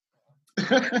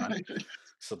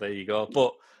 So there you go.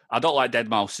 But I don't like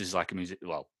Deadmau5 as like a music.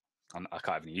 Well, I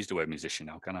can't even use the word musician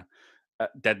now, can I?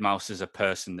 Deadmau5 is a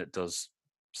person that does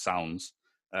sounds.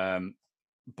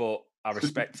 But I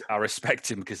respect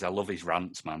him because I love his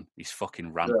rants, man. His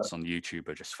fucking rants on YouTube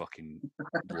are just fucking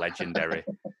legendary.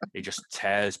 He just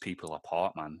tears people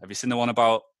apart, man. Have you seen the one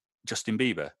about Justin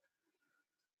Bieber?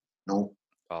 No.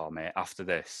 Oh, mate, after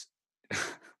this,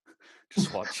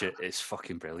 just watch it. It's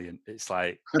fucking brilliant. It's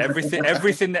like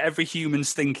everything that every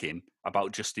human's thinking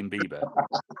about Justin Bieber.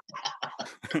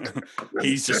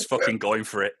 He's just fucking going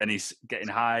for it, and he's getting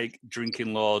high,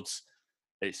 drinking loads.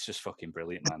 It's just fucking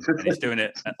brilliant, man. And he's doing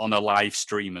it on a live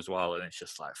stream as well, and it's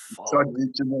just like, fuck.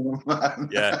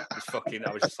 Yeah, it's fucking.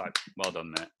 I was just like, well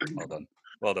done, mate.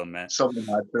 Well done, mate. Someone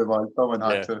had to, man. Someone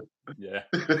had to. Yeah.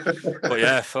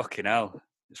 But fucking hell,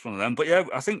 it's one of them. But yeah,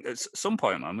 I think at some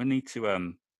point, man, we need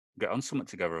to get on something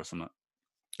together or something.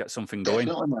 Get something going.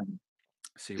 Definitely, man.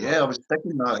 I was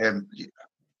thinking that it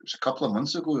was a couple of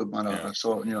months ago, man. I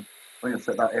saw when you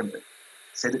said that. It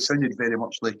said it sounded very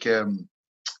much like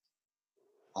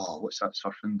what's that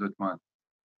surfing dude, man?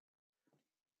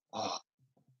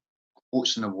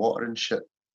 Boats in the water and shit.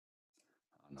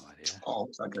 No idea.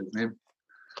 What's that guy's name?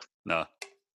 No.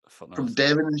 From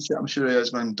Devon and shit, I'm sure he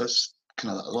is, man. Does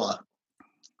kind of a lot of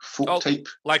folk type.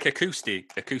 Like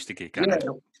acoustic-y kind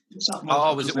of.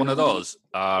 Oh, was it one of those?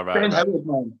 Oh, right. Ben Howard,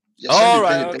 man.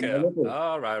 Okay.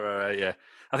 Oh, right, yeah.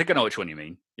 I think I know which one you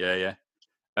mean. Yeah.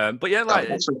 But yeah, like...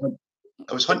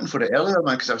 I was hunting for it earlier,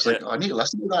 man, because I was like, I need to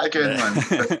listen to that again,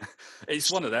 man.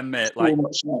 It's one of them, mate. Like,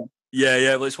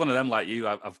 yeah. Well, it's one of them like you.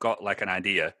 I've got like an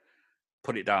idea,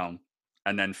 put it down,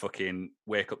 and then fucking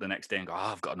wake up the next day and go,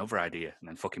 I've got another idea, and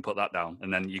then fucking put that down,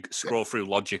 and then you scroll through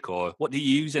Logic or what do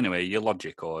you use anyway? Your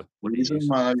Logic or what Reason, do you use?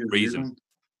 Man, Reason.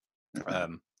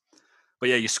 But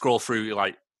yeah, you scroll through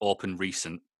like open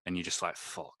recent, and you're just like,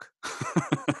 fuck.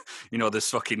 There's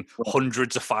fucking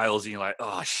hundreds of files, and you're like,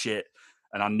 oh shit.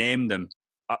 And I named them.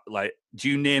 Like, do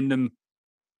you name them?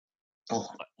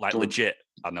 Like legit?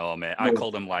 I know, mate. I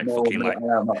call them like fucking like.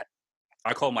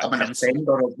 I call them like pencil. I'm an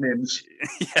offender of names.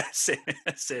 Yeah,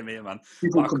 same here, man.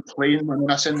 People complain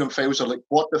when I send them files. They're like,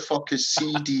 "What the fuck is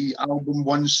CD album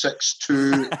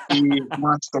 162A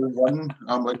Master 1?"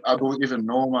 I'm like, I don't even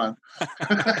know, man.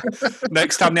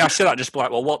 Next time they ask you that, just be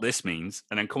like, "Well, what this means,"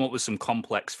 and then come up with some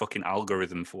complex fucking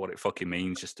algorithm for what it fucking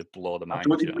means, just to blow the mind. I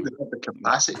don't even have the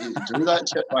capacity to do that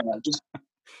shit, man.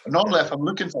 Normally, if I'm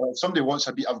looking for, if somebody wants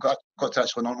a beat, I've got to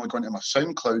actually normally go into my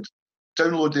SoundCloud,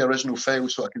 download the original file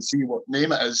so I can see what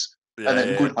name it is, and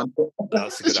then go and hunt it.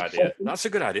 That's a good idea. That's a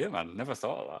good idea, man. Never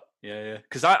thought of that. Yeah.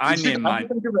 Because I named mine.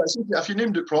 If you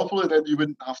named it properly, then you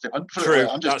wouldn't have to hunt for it. True,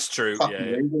 that's true.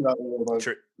 Yeah.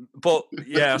 True. But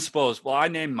yeah, I suppose. Well, I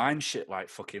named mine shit like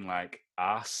fucking like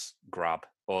ass grab.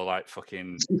 Or like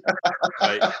fucking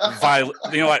like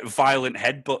violent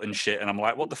headbutt and shit, and I'm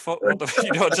like, what the fuck?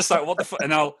 Just like what the fuck?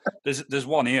 And there's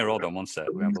one here. Hold on, one sec.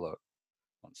 We have a look.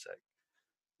 One sec.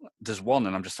 There's one,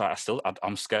 and I'm just like,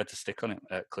 I'm scared to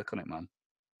click on it, man.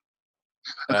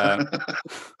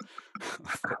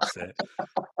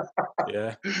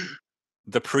 Yeah,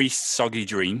 the Priest Soggy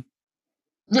Dream.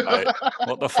 Like,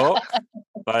 what the fuck?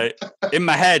 Like in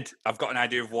my head, I've got an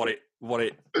idea of what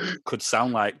it could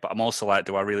sound like, but I'm also like,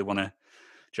 do I really want to?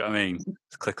 Do you know what I mean?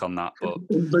 Just click on that, but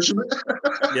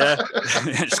yeah,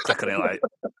 just click on it like.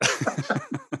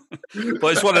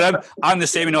 But it's one of them. I'm the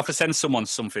same enough. I send someone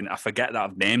something, I forget that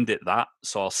I've named it that,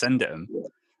 so I'll send it them,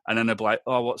 and then they'll be like,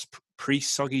 "Oh, what's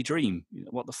pre-soggy dream?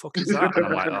 What the fuck is that?" And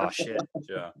I'm like, "Oh shit."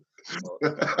 Yeah. So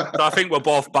I think we're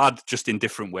both bad, just in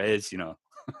different ways, you know.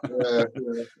 Yeah.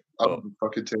 I'm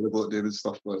fucking terrible at naming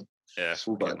stuff, man. Yeah,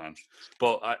 so bad, man.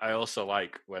 But I also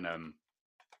like when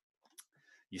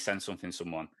you send something to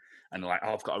someone and they're like,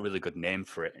 "Oh, I've got a really good name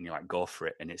for it," and you like go for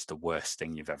it, and it's the worst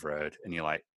thing you've ever heard, and you're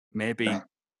like, maybe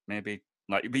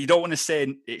like, but you don't want to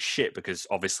say it's shit because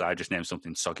obviously I just named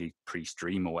something Soggy Priest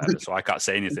Dream or whatever, so I can't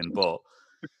say anything. But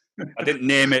I didn't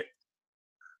name it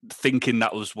thinking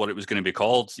that was what it was going to be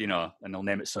called, you know, and they'll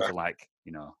name it something like,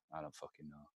 you know, I don't fucking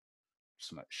know,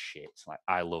 some shit. It's like,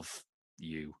 I love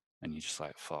you, and you're just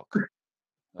like, fuck.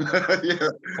 Come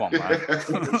on, man.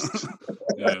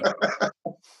 Yeah.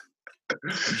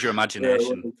 Use your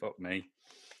imagination. Fuck me.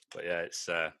 But yeah, it's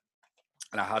and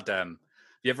I had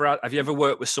have you ever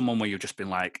worked with someone where you've just been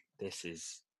like, this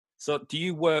is so do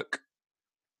you work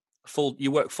full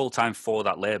time for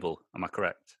that label, am I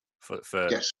correct? For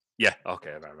yes. Yeah,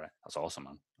 okay, right. That's awesome,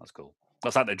 man. That's cool.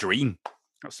 That's like the dream.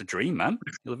 That's the dream, man.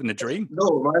 You're living the dream.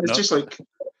 No, man, it's just like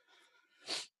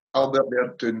I'll be up there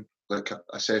doing like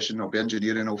a session, I'll be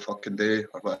engineering all fucking day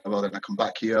or whatever, and I come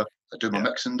back here, I do my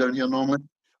mixing down here normally.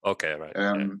 Okay, right.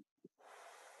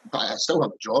 But I still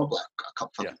have a job, like I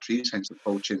cut fucking trees, hence the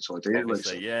full chainsaw day.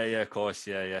 Obviously, like, yeah, of course,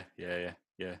 yeah.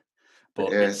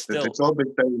 But it's still the job is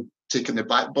taking the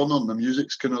back burner, and the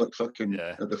music's kind of like fucking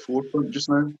at the forefront just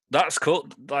now. That's cool.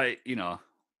 Like, you know,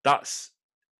 that's,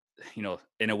 you know,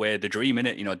 in a way the dream,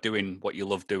 innit? You know, doing what you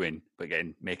love doing, but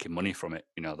making money from it.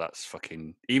 You know, that's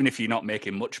fucking, even if you're not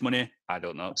making much money, I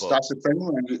don't know. But that's the thing,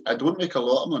 man. I don't make a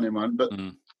lot of money, man, but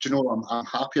do you know, I'm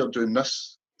happier doing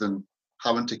this than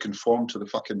having to conform to the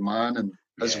fucking man and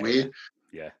his way.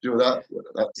 Yeah. You know,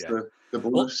 that's the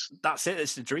bonus. Well, that's it.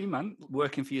 It's the dream, man.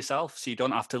 Working for yourself, so you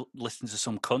don't have to listen to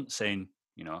some cunt saying,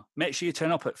 you know, make sure you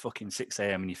turn up at fucking 6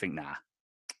 a.m. and you think, nah,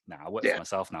 I work for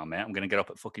myself now, mate. I'm going to get up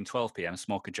at fucking 12 p.m.,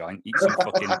 smoke a joint, eat some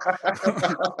fucking...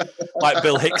 like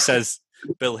Bill Hicks says.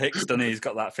 Bill Hicks, doesn't he? He's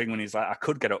got that thing when he's like, I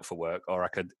could get up for work or I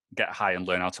could get high and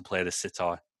learn how to play the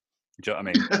sitar. Do you know what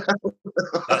I mean?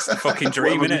 That's the fucking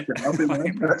dream, innit? Do you know what I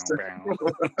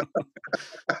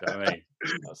mean?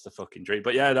 That's the fucking dream.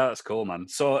 But yeah, that's cool, man.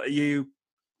 So you...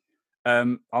 how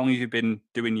long have you been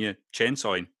doing your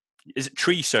chainsawing? Is it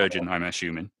tree surgeon, I'm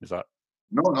assuming? Is that...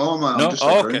 No, man. No? I'm just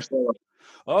like okay.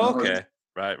 Oh, okay.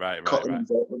 Right.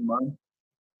 Man.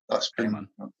 That's been man.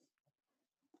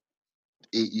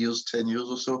 8 years, 10 years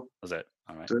or so. Was it?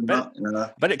 All right. Doing that, yeah.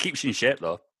 Bet it keeps you in shape,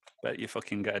 though. Bet you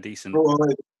fucking get a decent...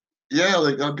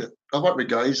 I work with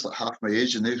guys like half my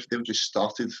age, and they've just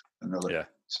started, and they're like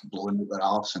blowing at their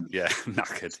arse and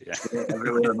knackered,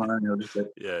 everywhere, man. You're just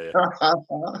like,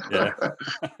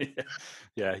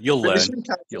 yeah. You'll learn.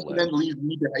 You'll learn. Then leave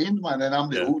me behind, man, and I'm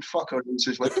the old fucker. It's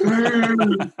just like,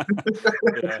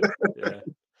 yeah.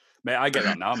 Mate, I get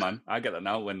that now, man. I get that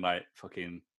now when like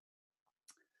fucking.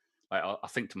 Like I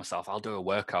think to myself, I'll do a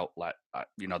workout like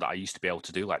you know that I used to be able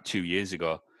to do like 2 years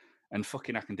ago, and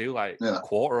fucking I can do like a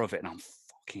quarter of it, and I'm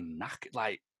fucking knackered,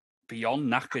 like beyond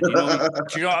knackered. You know?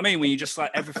 Do you know what I mean? When you just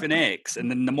like everything aches,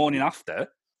 and then the morning after,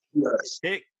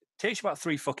 it takes you about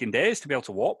 3 fucking days to be able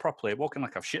to walk properly. Walking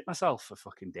like I've shit myself for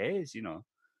fucking days, you know.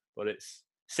 But it's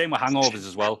same with hangovers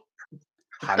as well.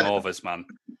 Hangovers, man.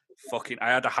 Fucking, I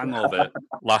had a hangover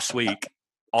last week.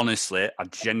 Honestly,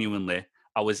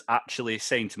 I was actually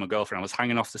saying to my girlfriend, I was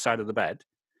hanging off the side of the bed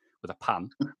with a pan,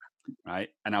 right?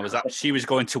 And she was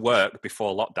going to work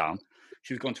before lockdown.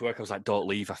 She was going to work. I was like, don't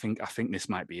leave. I think this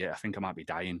might be it. I think I might be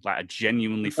dying. Like, I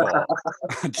genuinely thought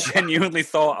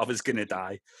I was going to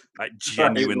die. Like,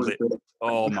 genuinely.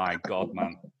 Oh my God,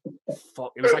 man.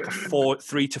 Fuck. It was like a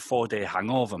 3 to 4 day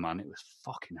hangover, man. It was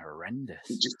fucking horrendous.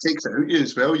 It just takes it out of you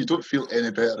as well. You don't feel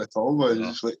any better at all, man. It's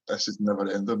just like, this is never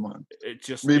ending, man.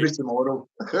 Maybe tomorrow.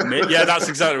 Yeah, that's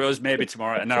exactly what it was. Maybe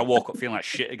tomorrow. And then I woke up feeling like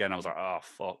shit again. I was like, oh,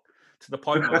 fuck. To the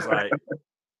point where I was like,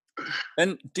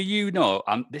 and do you know,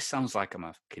 this sounds like I'm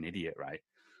a fucking idiot, right?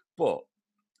 But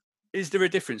is there a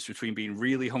difference between being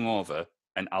really hungover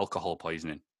and alcohol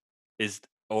poisoning? Is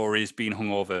being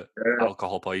hungover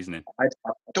alcohol poisoning? I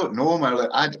don't know, man. Like,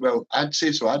 I'd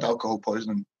say so. I had alcohol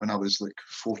poisoning when I was like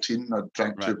 14. I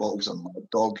drank 2 bottles of Mad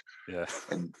Dog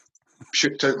and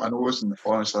shook out my nose. And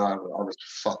honestly, I was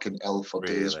fucking ill for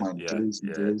days, man. Days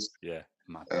and days. Yeah.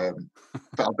 But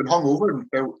I've been hungover and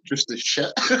felt just as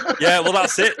shit. Yeah, well,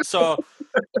 that's it. So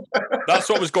That's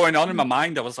what was going on in my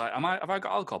mind. I was like, have I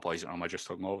got alcohol poisoning or am I just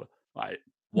hungover? Like,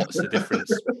 what's the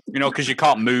difference? Because you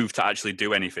can't move to actually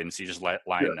do anything. So you're just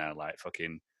lying there like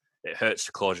fucking, it hurts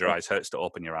to close your eyes, hurts to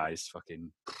open your eyes.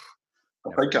 Fucking. I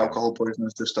think alcohol poisoning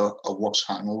is just a worse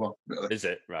hangover. Really. Is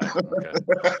it? Right.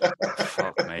 Okay.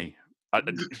 Fuck me. I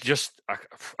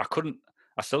couldn't,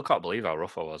 I still can't believe how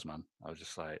rough I was, man. I was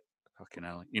just like, fucking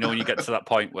hell. When you get to that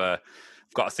point where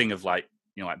I've got a thing of like,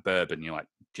 like bourbon, like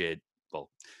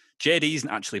JD isn't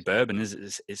actually bourbon, is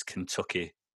it? It's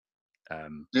Kentucky.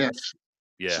 Yeah.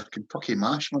 Yeah. It's a Kentucky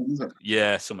mash, man, isn't it?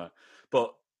 Yeah, summer.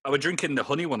 But I was drinking the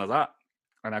honey one of that,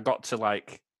 and I got to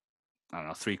like, I don't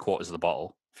know, 3/4 of the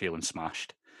bottle, feeling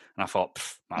smashed. And I thought,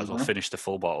 might as well finish the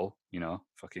full bottle,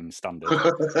 fucking standard.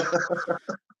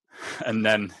 And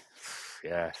then,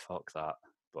 yeah, fuck that.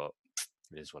 But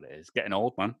it is what it is. Getting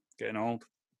old, man. Getting old.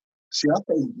 See, I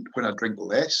find when I drink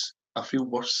less, I feel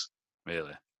worse.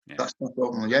 Really? Yeah. That's my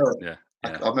problem. Yeah. Yeah.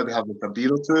 I'll maybe have a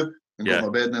beer or two and go to my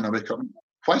bed, and then I wake up.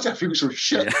 Why do I feel so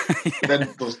shit? Yeah. And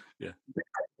then those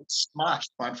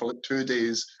smashed, man, for like 2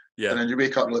 days. Yeah. And then you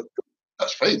wake up like,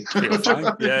 that's fine. Feel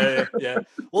fine. Yeah.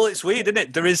 Well, it's weird, isn't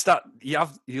it? There is that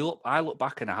I look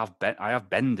back and I have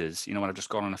benders, when I've just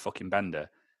gone on a fucking bender.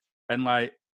 And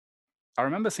like I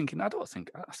remember thinking, I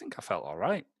think I felt all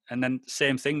right. And then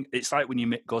same thing, it's like when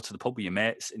you go to the pub with your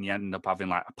mates and you end up having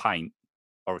like a pint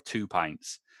or 2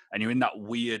 pints, and you're in that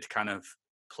weird kind of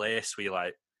place where you're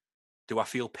like, do I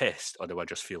feel pissed or do I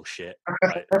just feel shit?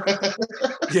 Like,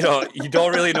 you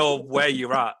don't really know where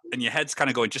you're at, and your head's kind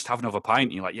of going, just have another pint.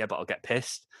 And you're like, yeah, but I'll get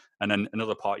pissed. And then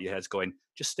another part of your head's going,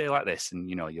 just stay like this, and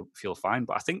you'll feel fine.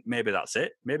 But I think maybe that's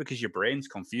it. Maybe because your brain's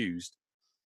confused,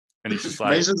 and it's just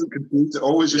like, mine isn't confused. It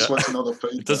always just wants another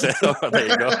pint. Does it? Oh, there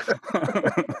you go.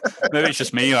 Maybe it's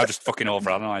just me. I just fucking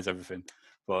overanalyze everything.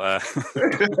 But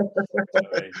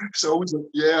it's always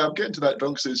I'm getting to that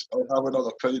drunk stage. I'll have another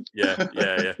pint. Yeah.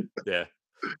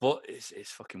 But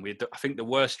it's fucking weird. I think the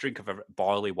worst drink I've ever,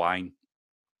 barley wine.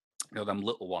 Them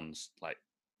little ones, like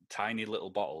tiny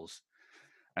little bottles.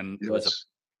 And it was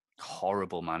a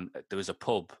horrible, man. There was a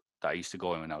pub that I used to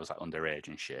go in when I was like underage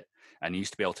and shit, and you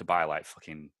used to be able to buy like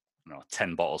fucking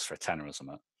 10 bottles for a tenner or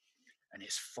something. And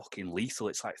it's fucking lethal.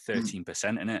 It's like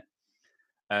 13% in it.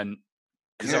 And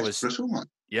because I was brittle, man.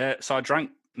 Yeah, so I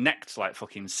necked like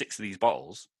fucking 6 of these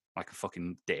bottles, like a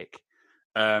fucking dick.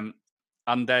 And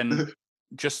then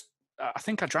I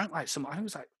think I drank I think it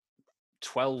was like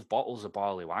 12 bottles of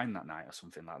barley wine that night or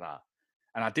something like that.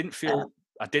 And I didn't feel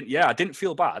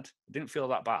bad. I didn't feel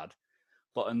that bad.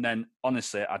 And then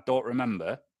honestly, I don't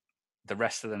remember the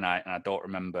rest of the night, and I don't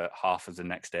remember half of the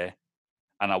next day.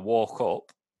 And I woke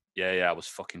up, I was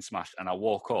fucking smashed. And I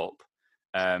woke up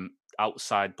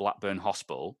outside Blackburn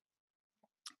Hospital.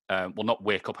 Well, not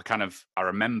wake up. I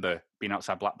remember being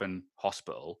outside Blackburn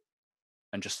Hospital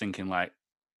and just thinking like,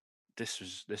 this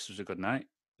was a good night.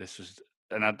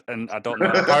 And I don't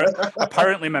know.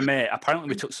 Apparently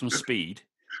we took some speed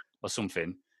or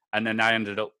something, and then I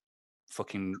ended up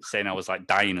fucking saying I was like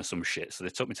dying or some shit. So they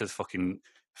took me to the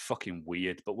fucking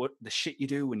weird. But what the shit you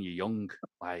do when you're young,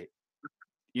 like,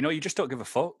 you just don't give a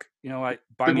fuck. Like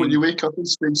banging. When you wake up and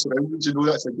space around, that's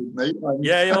a good night, man.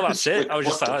 Yeah, that's it. I was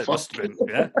just like, it must have been,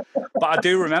 yeah. But I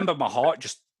do remember my heart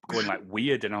just going like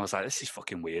weird, and I was like, this is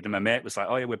fucking weird. And my mate was like,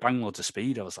 oh yeah, we're banging loads of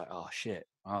speed. I was like, oh shit,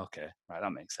 okay, right,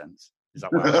 that makes sense. Is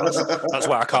that why? That's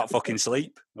why I can't fucking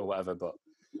sleep or whatever. But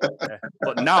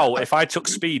now, if I took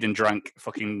speed and drank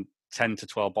fucking 10 to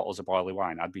 12 bottles of barley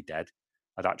wine, I'd be dead.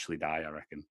 I'd actually die, I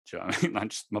reckon. Do you know what I mean?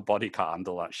 My body can't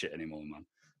handle that shit anymore, man.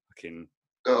 Fucking.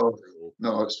 Oh,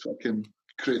 no, it's fucking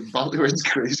crazy. Barley wine's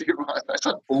crazy, man. That's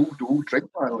an old drink,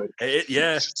 man. Like.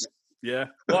 Yeah.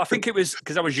 Well, I think it was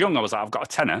because I was young. I was like, I've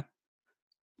got a tenner.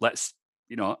 Let's,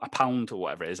 a pound or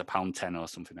whatever it is, £1.10 or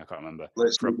something. I can't remember.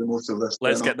 Let's make the most of this.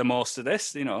 Let's get the most of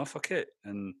this. Fuck it.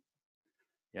 And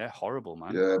yeah, horrible,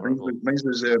 man. Yeah, horrible. Mine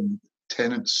was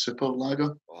Tennant Super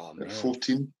Lager at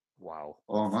 14. Wow.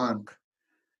 Oh man.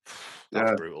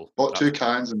 That's brutal. Bought 2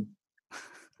 cans and.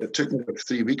 It took me about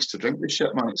 3 weeks to drink this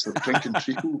shit, man. It's like drinking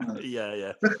treacle, man.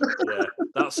 Yeah.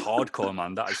 That's hardcore,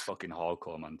 man. That is fucking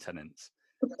hardcore, man. Tennants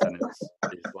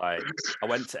is like, I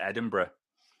went to Edinburgh,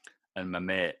 and my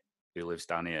mate who lives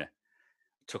down here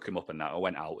took him up, and that I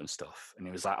went out and stuff, and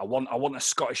he was like, I want a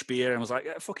Scottish beer, and I was like,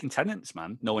 yeah, fucking Tennants,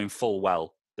 man, knowing full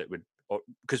well that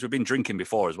because we've been drinking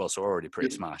before as well, so we're already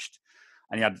pretty smashed.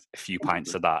 And he had a few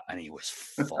pints of that, and he was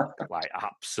like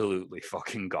absolutely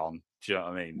fucking gone. Do you know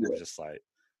what I mean? It was just like.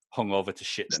 Hung over to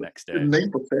shit the next day.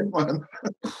 9%, man.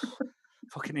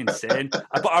 Fucking insane.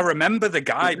 But I remember the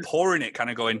guy pouring it, kind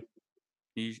of going,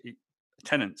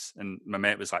 Tennants. And my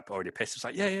mate was like already pissed. He was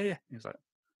like, yeah. He was like,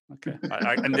 Okay.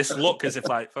 And this look as if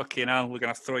like, fucking hell, we're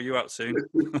gonna throw you out soon.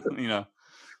 You know.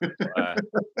 But, yeah,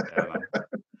 man.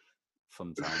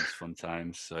 Fun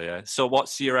times. So yeah. So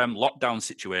what's your lockdown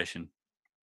situation?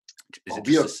 Is it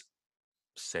just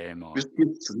the same or? We're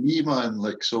tier 3, man.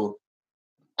 Like, so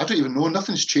I don't even know.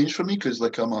 Nothing's changed for me because,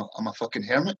 like, I'm a fucking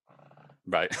hermit.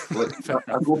 Right. Like,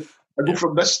 I go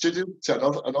from this studio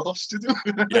to another studio.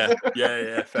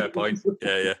 Yeah. Fair point.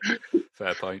 Yeah.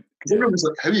 Fair point. Because everyone was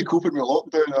like, "How are you coping with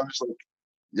lockdown?" And I was like,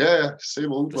 "Yeah,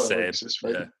 same old The one. same. Like, it's just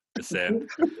fine." Yeah, the same.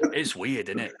 It's weird,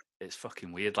 isn't it? It's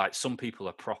fucking weird. Like some people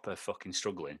are proper fucking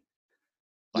struggling,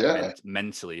 like Yeah.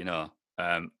 mentally, you know.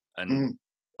 And Mm.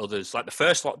 others, like the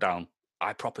first lockdown,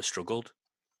 I proper struggled.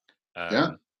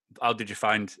 Yeah. How did you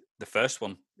find the first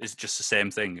one? Is it just the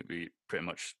same thing? It'd be pretty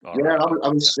much all Yeah, right.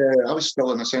 I was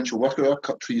still an essential worker. I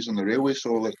cut trees on the railway,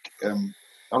 so like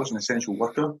I was an essential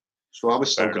worker. So I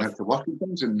was still Fair going enough. out to work and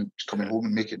things and coming home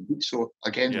and making beats. So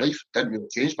again, Yeah. life didn't really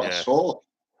change, but Yeah.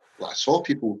 I saw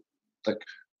people like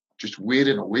just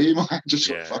wearing away, man, just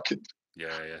Yeah. like fucking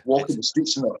Yeah. walking the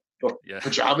streets in their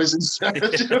pajamas and stuff.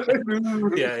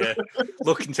 Yeah.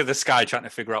 Looking to the sky, trying to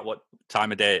figure out what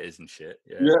time of day it is and shit.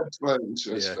 Yeah. Well,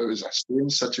 it was a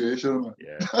strange situation. Man.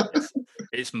 Yeah.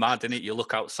 It's mad, isn't it? You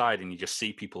look outside and you just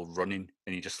see people running,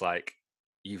 and you're just like,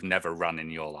 you've never run in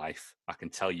your life. I can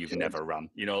tell you've never run.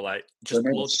 You know, like just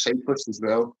loads. Cyprus as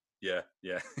well. Yeah.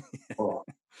 Oh.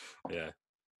 Yeah.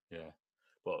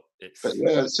 But it's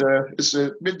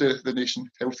made the nation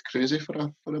health crazy for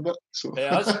a bit. So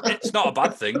it's not a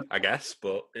bad thing, I guess,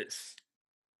 but it's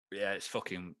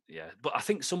fucking But I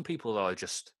think some people though are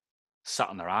just sat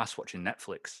on their ass watching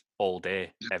Netflix all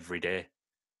day, every day,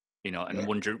 you know, and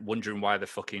wondering why they're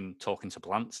fucking talking to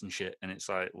plants and shit. And it's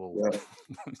like, well,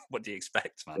 what do you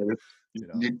expect, man? You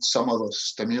need some other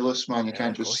stimulus, man. You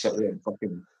can't just sit there and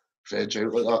fucking veg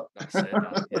out like that. That's it,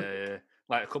 man. Yeah.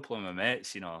 Like a couple of my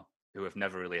mates, you know, who have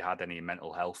never really had any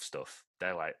mental health stuff,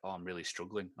 they're like, "Oh, I'm really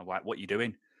struggling." I'm like, "What are you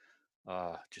doing?"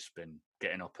 "Oh, just been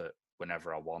getting up at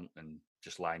whenever I want and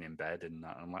just lying in bed and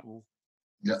that." And I'm like, "Well,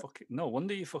 no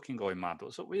wonder you're fucking going mad.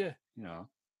 What's up with you?" You know.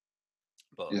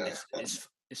 But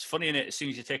it's funny, innit? As soon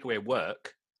as you take away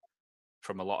work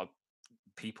from a lot of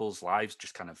people's lives,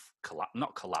 just kind of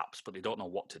not collapse, but they don't know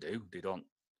what to do. They don't.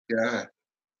 Yeah.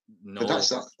 No. But that's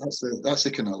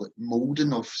the kind of like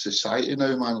molding of society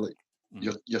now, man. Like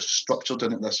you're structured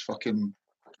into this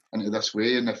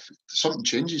way, and if something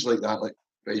changes like that, like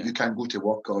you can't go to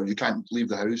work or you can't leave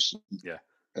the house,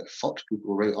 it fucks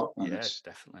people right up, man. Yeah,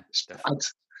 definitely.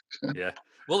 Bad. Yeah.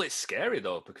 Well, it's scary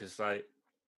though, because like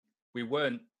we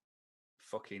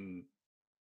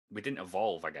didn't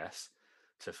evolve, I guess,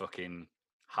 to fucking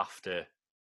have to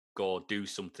go do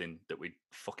something that we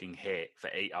fucking hate for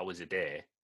 8 hours a day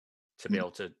to be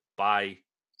able to buy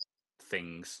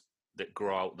things that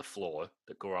grow out the floor,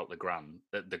 that grow out the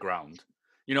ground.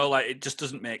 You know, like it just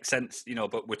doesn't make sense, you know,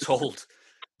 but we're told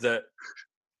that,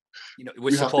 you know,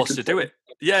 we're supposed to do it.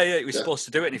 Yeah, we're supposed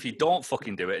to do it. And if you don't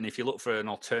fucking do it, and if you look for an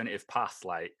alternative path,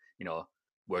 like, you know,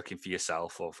 working for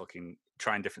yourself or fucking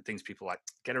trying different things, people are like,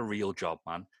 get a real job,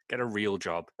 man. Get a real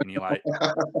job. And you're like,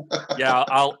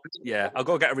 I'll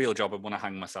go get a real job and want to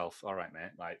hang myself. All right,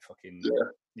 mate. Like fucking,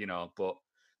 you know, but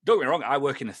don't get me wrong, I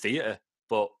work in a theatre,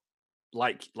 but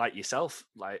like yourself,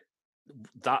 like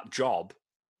that job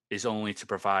is only to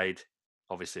provide,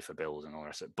 obviously, for bills and all the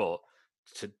rest of it, but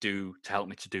to help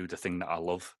me to do the thing that I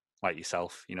love, like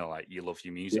yourself, you know, like you love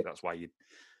your music, that's why you're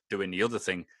doing the other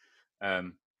thing.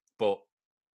 But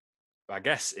I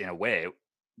guess in a way,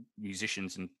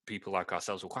 musicians and people like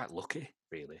ourselves were quite lucky,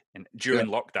 really, and during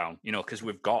lockdown, you know, because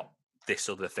we've got this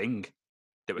other thing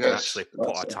that we can actually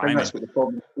put our time in. That's what the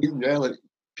problem is. Yeah, like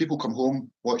people come home,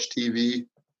 watch TV,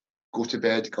 go to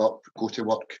bed, get up, go to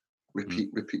work, repeat.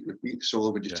 So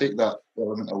when you take that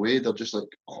element away, they're just like,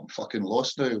 "Oh, I'm fucking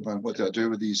lost now, man. What do I do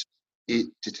with these 8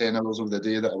 to 10 hours of the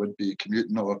day that I would be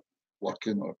commuting or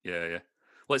working?" Or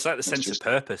well, it's like the sense of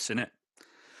purpose, isn't it?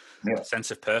 Yeah. The sense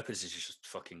of purpose is just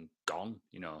fucking gone,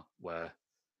 you know,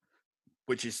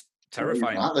 which is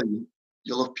terrifying.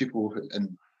 You love people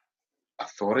in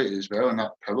authority as well, and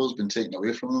that power's been taken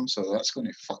away from them, so that's going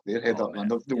to fuck their head up, man.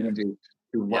 They've no one to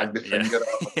wag the finger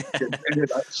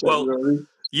at. Well,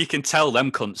 you can tell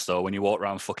them cunts though when you walk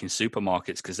around fucking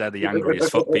supermarkets, because they're the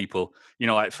angriest fuck people, you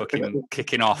know, like fucking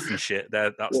kicking off and shit.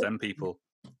 That's them people.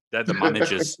 They're the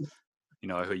managers, you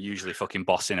know, who are usually fucking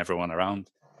bossing everyone around.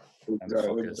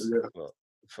 But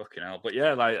fucking hell. But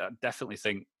yeah, like I definitely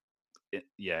think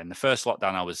in the first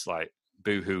lockdown I was like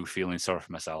boo-hoo, feeling sorry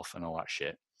for myself and all that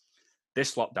shit.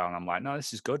 This lockdown I'm like, no,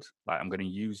 this is good. Like I'm going to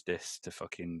use this to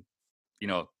fucking, you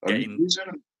know,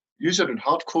 You're in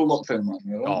hardcore lockdown,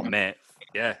 man. Oh, mate.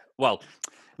 Yeah. Well,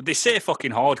 they say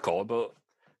fucking hardcore, but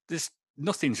there's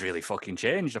nothing's really fucking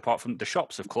changed apart from the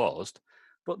shops have closed.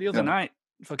 But the other night,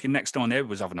 fucking next door neighbour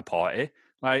was having a party.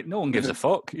 Like, no one gives a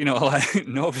fuck, like,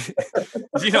 nobody,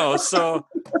 so,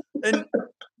 and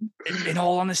in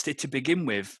all honesty, to begin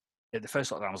with, at the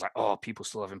first lockdown, I was like, oh, people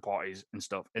still having parties and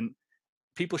stuff. And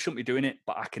people shouldn't be doing it,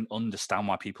 but I can understand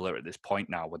why people are at this point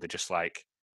now where they're just like,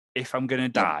 if I'm going to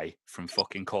die from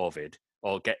fucking COVID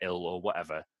or get ill or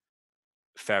whatever,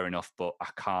 fair enough, but I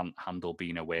can't handle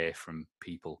being away from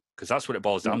people. Because that's what it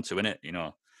boils down to,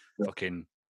 innit? Fucking,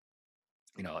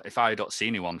 if I don't see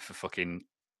anyone for fucking,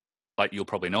 like you'll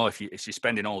probably know, if you're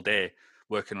spending all day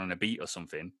working on a beat or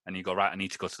something and you go, right, I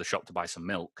need to go to the shop to buy some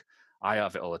milk. I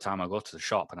have it all the time. I go to the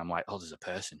shop and I'm like, oh, there's a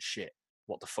person. Shit.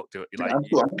 What the fuck do it? Like, I'm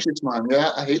so anxious, man.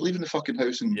 Yeah, I hate leaving the fucking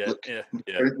house and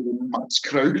mass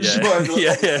crowds.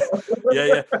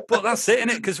 Yeah. But that's it,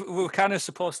 innit? Because we're kind of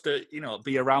supposed to,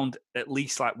 be around at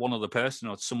least like one other person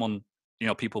or someone,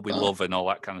 people we love and all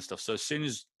that kind of stuff. So as soon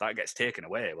as that gets taken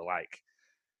away, we're like,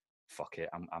 fuck it,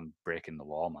 I'm breaking the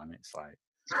law, man. It's like,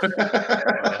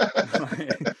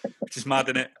 which is mad,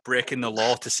 isn't it? Breaking the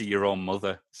law to see your own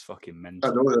mother. It's fucking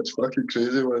mental. I know, that's fucking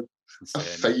crazy, man. A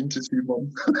fine to see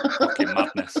mum. Fucking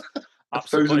madness.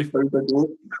 Absolutely.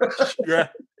 Yeah,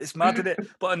 it's mad, isn't it?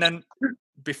 But and then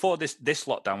before this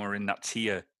lockdown, we're in that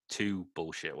tier 2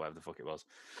 bullshit, whatever the fuck it was.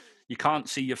 You can't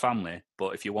see your family,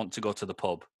 but if you want to go to the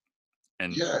pub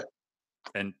and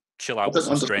chill out with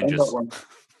some strangers.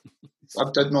 I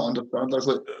did not understand. I was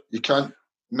like, you can't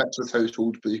mix with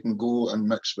households, but you can go and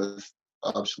mix with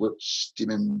absolute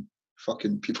steaming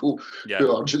fucking people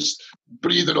who are just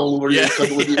breathing all over you.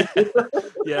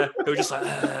 Yeah, who are just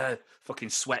like fucking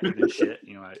sweating and shit.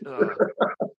 Like,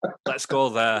 let's go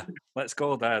there.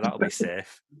 That'll be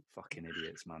safe. Fucking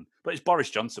idiots, man. But it's Boris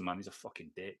Johnson, man. He's a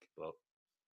fucking dick. But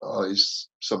he's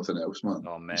something else, man.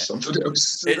 Oh, mate. He's something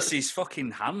else. It's his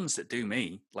fucking hands that do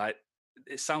me. Like,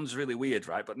 it sounds really weird,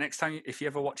 right? But next time, if you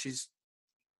ever watch his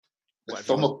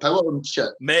thumb of power and shit,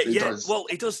 mate, well,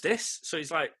 he does this. So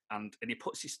he's like, and he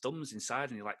puts his thumbs inside,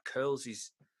 and he like curls his.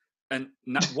 And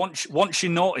now, once you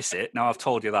notice it, now I've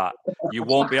told you that, you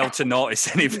won't be able to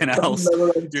notice anything else.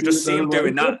 You just see him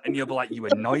doing that, and you'll be like, "You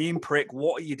annoying prick!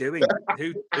 What are you doing?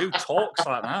 Who talks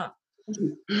like that?"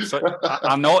 So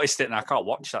I noticed it, and I can't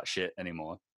watch that shit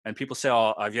anymore. And people say,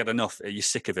 "Oh, have you had enough? Are you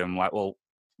sick of him?" I'm like, well,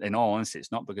 in all honesty,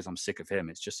 it's not because I'm sick of him.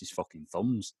 It's just his fucking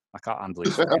thumbs. I can't handle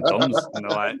his fucking thumbs. And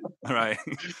they're like,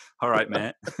 all right,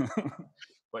 mate.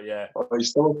 But yeah. He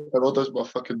still does my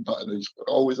fucking button. He's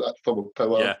always that thumb of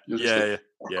power.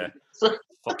 Yeah.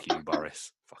 Fuck you,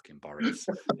 Boris. Fucking Boris.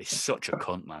 He's such a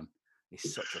cunt, man.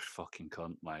 He's such a fucking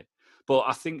cunt, mate. But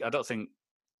I don't think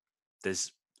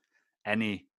there's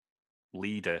any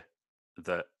leader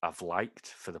that I've liked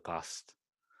for the past.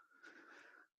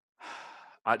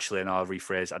 Actually, and I'll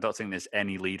rephrase, I don't think there's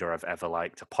any leader I've ever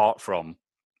liked apart from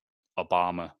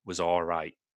Obama was all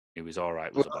right. He was all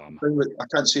right with Obama. I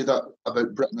can't say that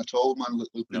about Britain at all, man.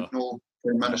 No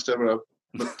Prime Minister.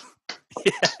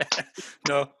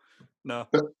 No.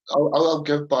 But I'll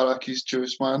give Barack his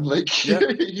juice, man. Like,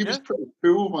 he was pretty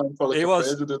cool, man, for like a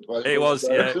president. Man. It was,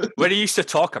 yeah. When he used to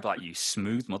talk, I'd be like, you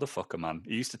smooth motherfucker, man.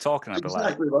 He used to talk, and I'd be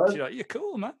like, you're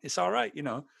cool, man. It's all right,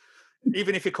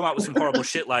 Even if you come out with some horrible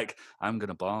shit like, I'm going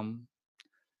to bomb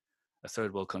a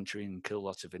third world country and kill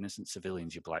lots of innocent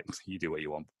civilians, you'd be like, you do what you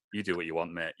want. You do what you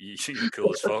want, mate. You're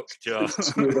cool as fuck. Yeah.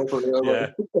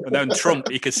 And then Trump,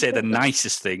 he could say the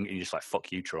nicest thing, and you're just like,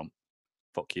 fuck you, Trump.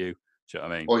 Fuck you. Do you know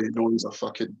what I mean? Oh, you know he's a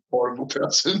fucking horrible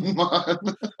person, man.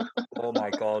 Oh,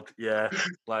 my God. Yeah.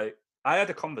 Like, I had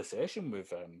a conversation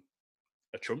with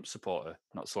a Trump supporter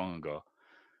not so long ago.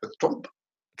 With Trump?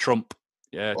 Trump.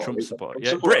 Yeah, Trump supporter.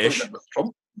 Yeah, British.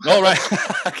 Trump. Oh, right.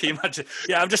 Can you imagine?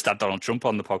 Yeah, I've just had Donald Trump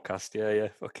on the podcast. Yeah.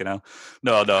 Fucking hell.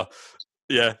 No.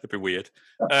 Yeah, it'd be weird.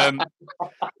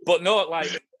 But no,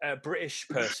 like a British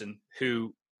person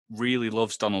who really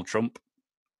loves Donald Trump.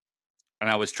 And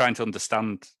I was trying to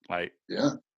understand, like,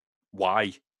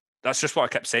 why. That's just what I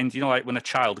kept saying. Like when a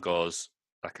child goes,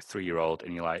 like a 3-year-old,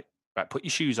 and you're like, right, put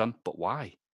your shoes on, but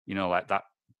why? Like that,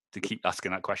 to keep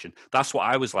asking that question. That's what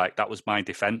I was like. That was my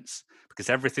defense. Because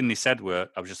everything they said I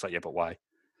was just like, yeah, but why?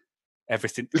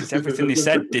 Everything they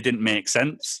said didn't make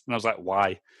sense. And I was like,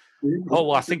 why? Oh,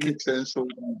 well, I think it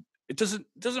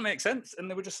doesn't make sense. And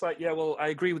they were just like, yeah, well, I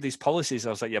agree with these policies. I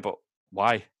was like, yeah, but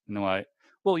why? And they're like,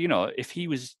 well, if he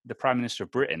was the Prime Minister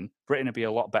of Britain would be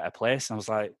a lot better place. And I was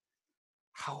like,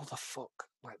 how the fuck?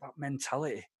 Like that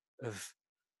mentality of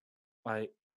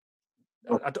like,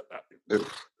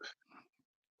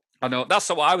 I know. That's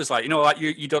what I was like. You know, like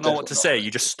you don't know what to say. You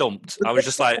just stumped. I was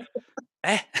just like,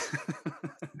 eh?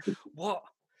 What?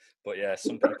 But yeah,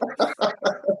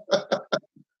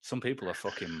 some people are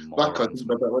fucking My morons. cousin's a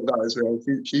bit like that as well.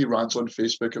 She rants on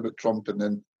Facebook about Trump and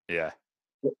then Yeah.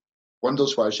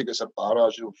 wonders why she gets a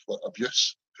barrage of like,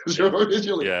 abuse. You know what I mean?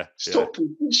 You're like, Yeah. stop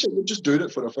shit, you're just doing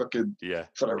it for a fucking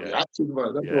for a reaction,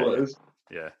 man. That's all it is.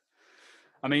 Yeah.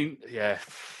 I mean, yeah,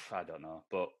 I don't know,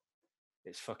 but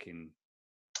it's fucking.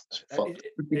 It's fucked.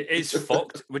 It is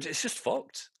fucked. Which it's just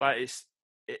fucked. Like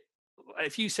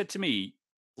if you said to me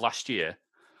last year,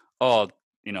 oh,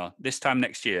 you know, this time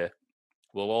next year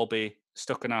we'll all be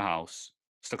stuck in our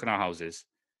houses.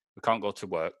 We can't go to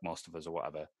work, most of us, or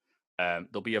whatever.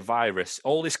 There'll be a virus,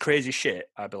 all this crazy shit.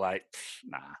 I'd be like,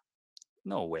 nah,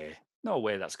 no way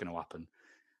that's going to happen.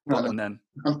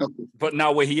 But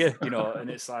now we're here, you know, and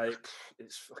it's like,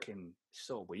 it's fucking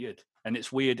so weird. And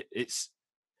it's weird. It's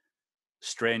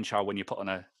strange how when you put on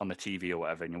the TV or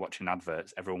whatever and you're watching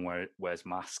adverts, everyone wears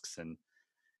masks and,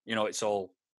 you know, it's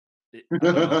all, you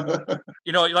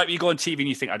know, like you go on TV and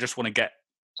you think, I just want to get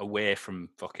away from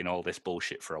fucking all this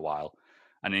bullshit for a while.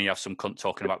 And then you have some cunt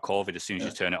talking about COVID as soon as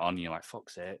you turn it on, you're like,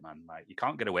 fuck's sake, man. Like, you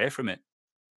can't get away from it.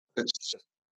 It's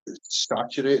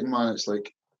saturating, man. It's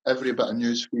like every bit of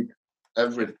news feed,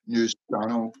 every news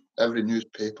channel, every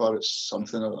newspaper, it's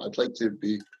something. I'd like to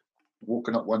be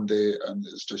woken up one day and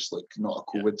it's just like not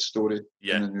a COVID story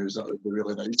in the news. That would be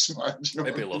really nice, man. You know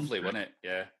It'd be lovely, wouldn't it?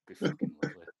 Yeah, it'd be fucking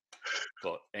lovely.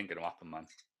 But ain't gonna happen, man.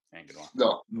 Ain't gonna happen.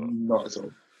 No, not at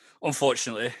all.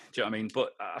 Unfortunately, do you know what I mean?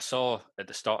 But I saw at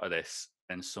the start of this,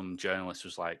 and some journalist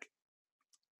was like,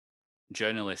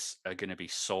 journalists are going to be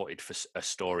sorted for a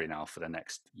story now for the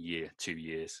next year, 2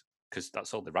 years, because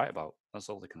that's all they write about. That's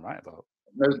all they can write about.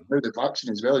 Now the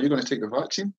vaccine as well. Are you going to take the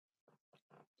vaccine?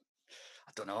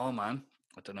 I don't know, man.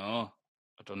 I don't know.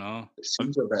 It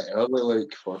seems a bit early,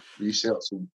 like, for research.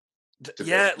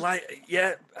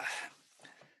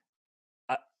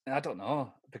 I don't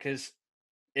know, because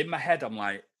in my head I'm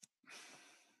like,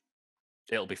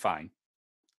 it'll be fine.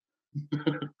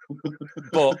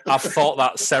 But I've thought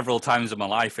that several times in my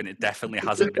life and it definitely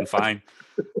hasn't been fine.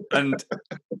 And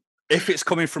if it's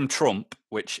coming from Trump,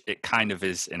 which it kind of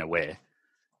is in a way,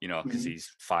 you know, because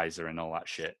he's Pfizer and all that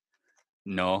shit,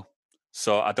 no.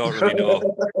 So I don't really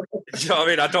know. You know what I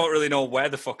mean? I don't really know where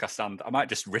the fuck I stand. I might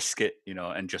just risk it, you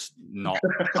know, and just not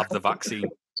have the vaccine,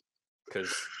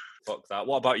 because fuck that.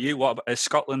 What about you? What about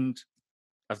Scotland?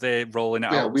 Are they rolling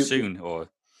it out soon, or?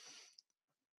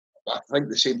 I think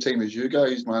the same time as you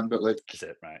guys, man. But like, is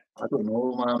it right? I don't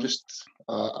know, man.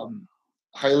 I'm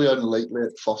highly unlikely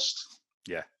at first.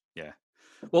 Yeah.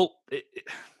 Well,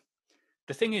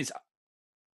 the thing is,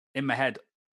 in my head,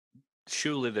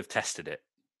 surely they've tested it.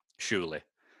 Surely.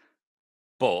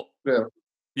 But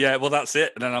yeah, well, that's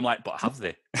it. And then I'm like, but have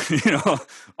they? You know,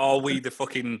 are we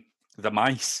the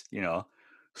mice? You know,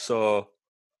 so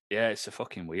yeah, it's a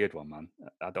fucking weird one, man.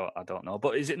 I don't know.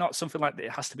 But is it not something like that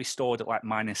it has to be stored at like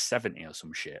 -70 or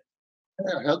some shit?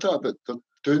 Yeah, I heard that, but they're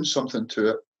doing something to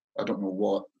it. I don't know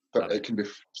what, but it can be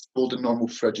stored in normal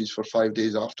fridges for 5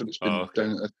 days after it's been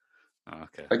down at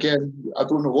okay. Again, I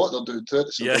don't know what they're doing to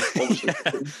it. So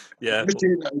yeah.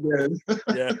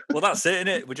 Well, that's it, isn't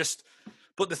it?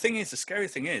 But the thing is, the scary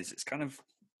thing is, it's kind of,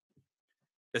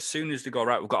 as soon as they go,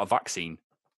 right, we've got a vaccine,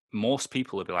 most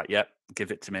people will be like, yep,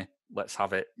 give it to me. Let's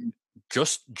have it.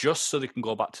 Just so they can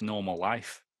go back to normal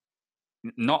life.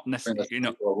 Not necessarily, you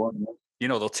know,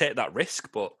 they'll take that risk,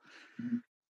 but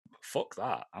fuck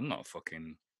that. I'm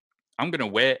going to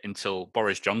wait until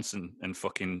Boris Johnson and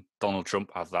fucking Donald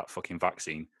Trump have that fucking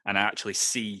vaccine and I actually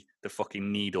see the fucking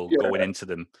needle going into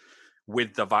them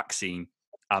with the vaccine.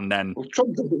 And then... Well,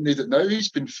 Trump doesn't need it now. He's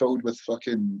been filled with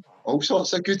fucking all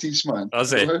sorts of goodies, man.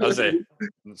 Has it?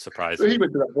 Surprising. So he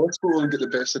went to that hospital and get the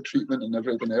best of treatment and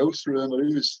everything else. Remember,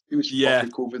 he was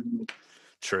fucking COVID.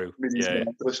 True.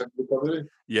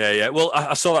 Yeah. Well,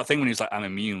 I saw that thing when he was like, I'm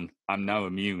immune. I'm now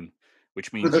immune.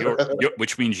 Which means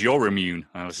you're immune.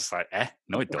 And I was just like,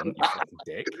 no, it doesn't. You fucking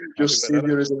dick. Your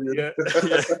savior is immune. Yeah.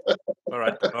 All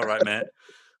right, mate.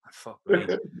 Fuck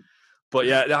me. But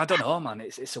yeah, I don't know, man.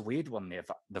 It's a weird one,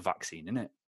 the vaccine, isn't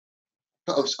it?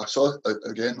 I saw it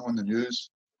again on the news.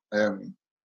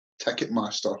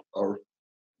 Ticketmaster are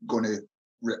going to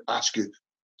ask you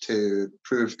to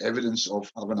prove evidence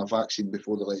of having a vaccine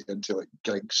before they let you into like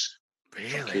gigs.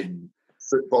 Really?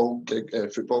 Football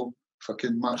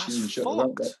fucking matches and shit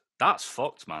like that. That's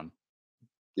fucked, man.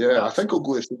 Yeah, I think it'll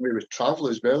go the same way with travel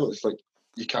as well. It's like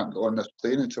you can't go on this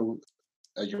plane until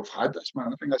you've had this,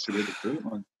 man. I think that's the way to do it,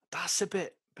 man. That's a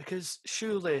bit, because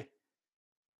surely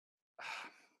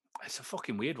it's a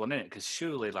fucking weird one, isn't it? Because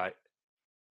surely, like,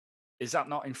 is that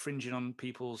not infringing on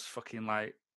people's fucking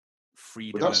like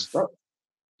freedom Well, of?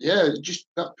 Yeah,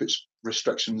 that puts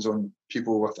restrictions on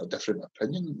people with a different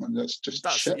opinion, and that's just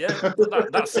shit.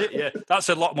 That's it. Yeah, that's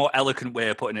a lot more eloquent way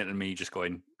of putting it than me just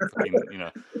going fucking, you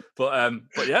know.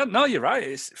 But yeah, no, you're right.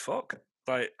 It's fuck.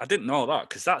 Like I didn't know that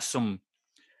because that's some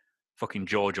fucking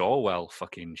George Orwell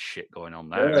fucking shit going on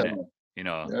there, isn't it? You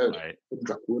know, Yeah, like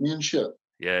draconian shit.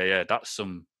 yeah, that's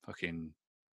some fucking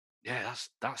that's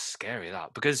scary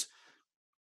that because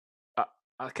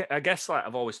I guess like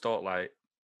I've always thought like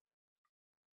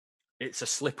it's a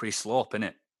slippery slope, isn't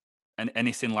it? And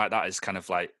anything like that is kind of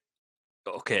like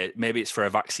okay, maybe it's for a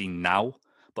vaccine now,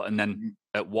 but and then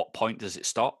at what point does it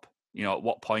stop? You know, at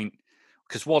what point?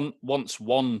 Because once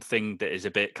one thing that is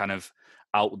a bit kind of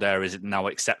out there is now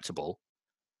acceptable,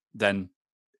 then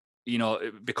you know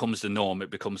it becomes the norm.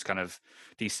 It becomes kind of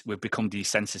we've become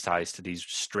desensitized to these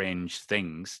strange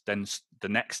things. Then the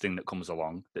next thing that comes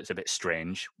along that's a bit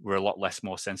strange, we're a lot less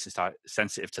more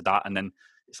sensitive to that, and then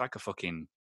it's like a fucking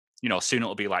you know, soon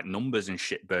it'll be like numbers and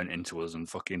shit burnt into us and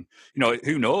fucking, you know,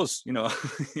 who knows, you know,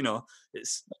 you know,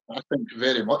 it's. I think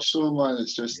very much so, man.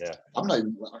 It's just, yeah. I'm not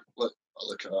even like a, what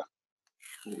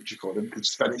would you call them,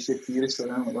 conspiracy theorist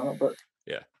or anything like that, but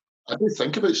yeah, I do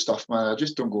think about stuff, man. I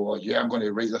just don't go, oh, yeah, I'm going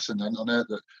to write this on the internet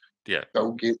that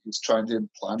Bill Gates is trying to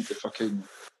implant the fucking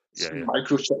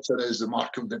microchips in it as the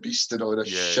mark of the beast and all this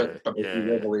shit,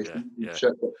 revelation and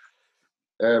shit. But,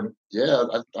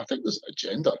 I think there's an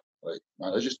agenda. Like,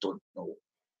 man, I just don't know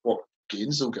what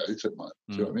gains they'll get out of it, man.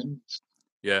 Do you know what I mean?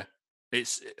 Yeah,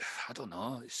 I don't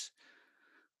know.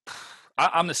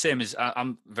 I'm the same as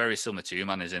I'm very similar to you,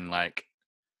 man. As in, like,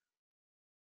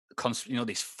 you know,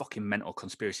 these fucking mental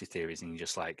conspiracy theories, and you're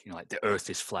just like, you know, like the Earth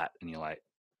is flat, and you're like,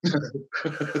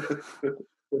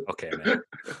 okay, man,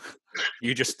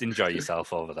 you just enjoy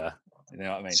yourself over there. You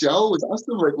know what I mean? See, I always ask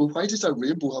them, like, well, why does a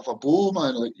rainbow have a bow,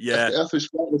 man? Like, if the Earth is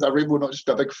flat, is a rainbow not just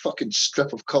a big fucking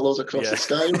strip of colours across the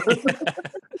sky?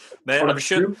 Mate,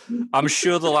 I'm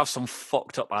sure they'll have some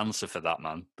fucked up answer for that,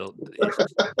 man.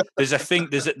 There's a thing.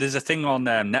 There's a thing on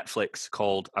Netflix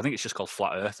called, I think it's just called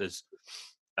Flat Earthers.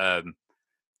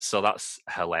 So that's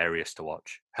hilarious to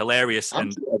watch. Hilarious.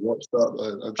 I'm sure I watched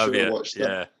that. I'm sure I watched that.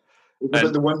 Yeah. Was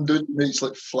it the one dude who makes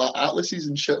like flat atlases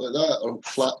and shit like that, or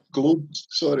flat globes?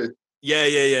 Sorry.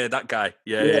 Yeah. That guy.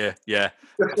 Yeah.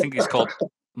 I think he's called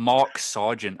Mark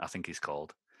Sargent. I think he's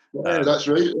called. Yeah, that's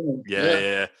right.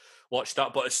 Yeah. Watched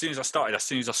that, but as soon as I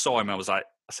saw him, I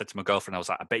said to my girlfriend, I was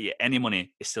like, I bet you any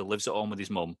money he still lives at home with his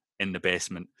mum in the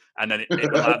basement. And then it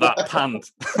like that panned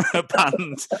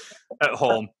at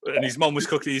home, and his mum was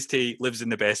cooking his tea, lives in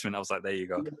the basement. I was like, there you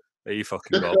go. There you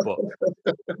fucking go. But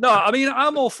no, I mean,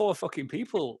 I'm all for fucking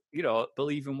people, you know,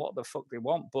 believing what the fuck they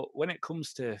want. But when it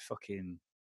comes to fucking,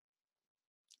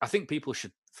 I think people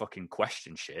should fucking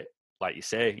question shit, like you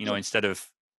say, you know, instead of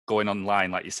going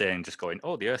online, like you're saying, just going,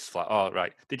 oh, the Earth's flat. Oh,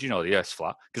 right. Did you know the Earth's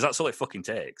flat? Because that's all it fucking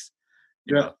takes.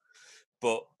 You know?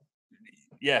 But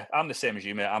yeah, I'm the same as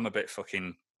you, mate. I'm a bit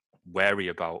fucking wary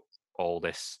about all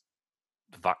this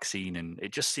vaccine, and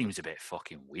it just seems a bit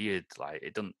fucking weird. Like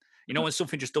it doesn't, you know, when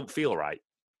something just don't feel right.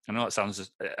 I know it's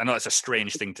a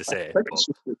strange thing to say. But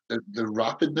the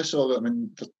rapidness of it. I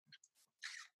mean,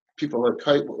 people are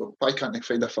like, why can't they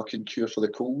find a fucking cure for the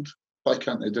cold? Why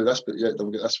can't they do this? But yet they'll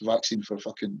get this vaccine for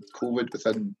fucking COVID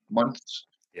within months.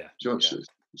 Yeah, you know,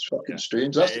 it's fucking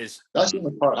strange. That's the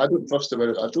only part I don't trust about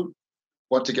it. I don't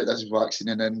want to get this vaccine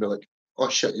and then be like, oh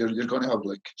shit, you're going to have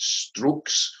like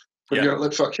strokes when you're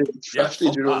like fucking 50.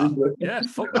 Do you know what I mean? Yeah,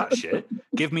 fuck that shit.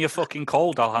 Give me a fucking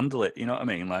cold, I'll handle it. You know what I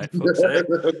mean? Like, fuck's sake.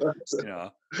 You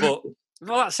know, but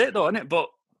well, that's it though, isn't it? But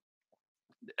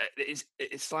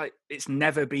it's like it's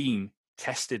never been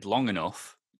tested long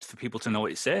enough for people to know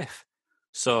it's safe.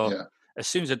 So as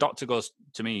soon as a doctor goes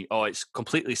to me, oh, it's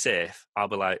completely safe, I'll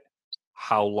be like,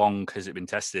 how long has it been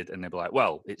tested? And they'll be like,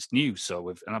 well, it's new.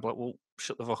 And I'll be like, well,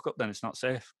 shut the fuck up then. It's not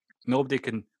safe. Nobody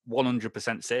can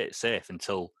 100% say it's safe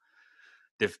until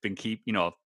they've been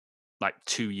like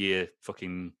 2-year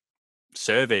fucking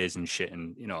surveys and shit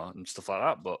and, you know, and stuff like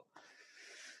that. But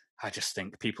I just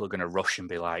think people are going to rush and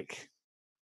be like,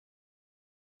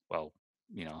 well,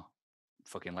 you know,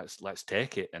 fucking let's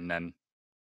take it. And then,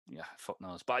 yeah, fuck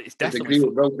knows. But it's definitely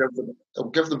it'll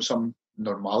give them some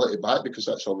normality back, because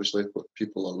that's obviously what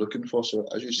people are looking for. So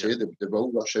as you say, they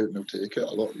will rush out and they'll take it. A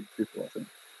lot of these people, I think.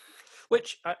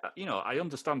 Which I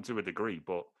understand to a degree,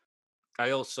 but I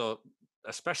also,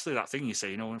 especially that thing you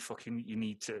say, you know, when fucking you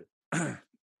need to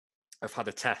have had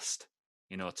a test,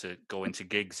 you know, to go into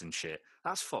gigs and shit.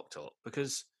 That's fucked up,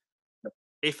 because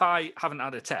if I haven't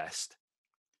had a test,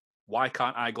 why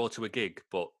can't I go to a gig?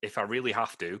 But if I really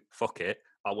have to, fuck it,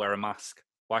 I'll wear a mask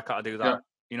Why can't I do that? Yeah.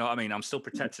 You know what I mean? I'm still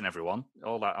protecting everyone.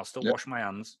 All that. I'll still Yeah. wash my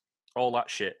hands. All that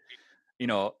shit. You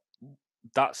know,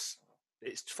 it's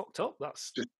fucked up.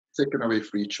 That's Just taking away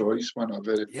free choice, man, at a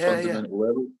very fundamental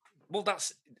level. Well,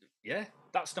 that's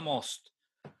the most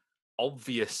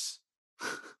obvious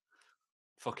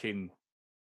fucking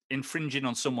infringing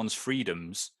on someone's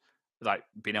freedoms, like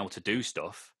being able to do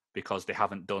stuff because they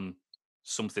haven't done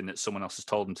something that someone else has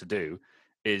told them to do.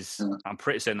 I'm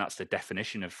pretty certain that's the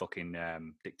definition of fucking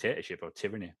dictatorship or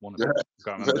tyranny. One of them. I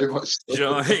can't remember. Very much so. Do you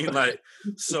know what I mean? Like,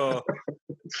 so,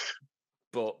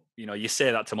 but you know, you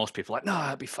say that to most people, like, no,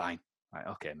 that'd be fine. Like,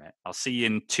 okay, mate, I'll see you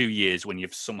in 2 years when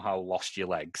you've somehow lost your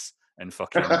legs and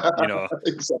fucking, you know,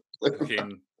 exactly.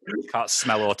 fucking can't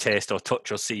smell or taste or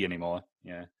touch or see anymore.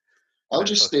 Yeah. I'll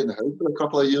just stay in the house for a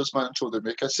couple of years, man, until they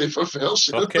make a safer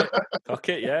version. Fuck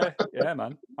it, yeah,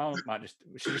 man.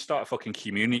 We should just start a fucking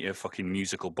community of fucking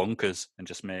musical bunkers and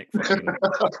just make fucking. You know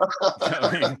what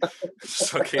I mean? Just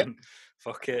fucking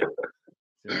fuck it.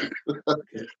 Yeah.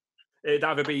 It'd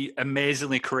either be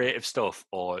amazingly creative stuff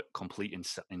or complete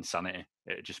insanity.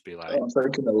 It'd just be like. I'm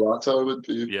thinking the latter would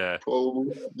be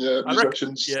probably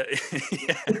musicians.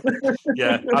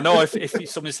 Yeah. I know if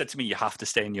somebody said to me, you have to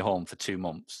stay in your home for 2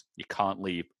 months, you can't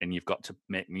leave, and you've got to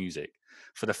make music.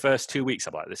 For the first 2 weeks,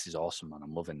 I'm like, this is awesome, man.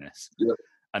 I'm loving this. Yeah.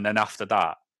 And then after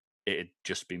that, it'd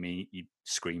just be me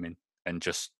screaming and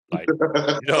just like,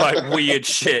 you know, like weird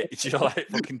shit. You know, like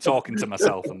fucking talking to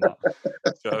myself and that.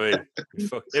 You know what I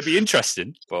mean? It'd be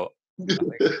interesting, but I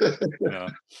think, you know,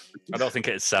 I don't think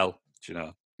it'd sell. Do you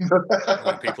know? I don't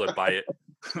think people would buy it.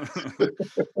 Do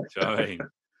you know what I mean?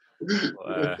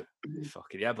 But,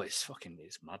 but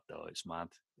it's mad though. It's mad.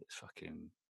 It's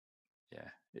fucking,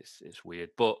 it's weird.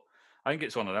 But I think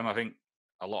it's one of them. I think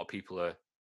a lot of people are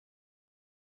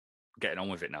getting on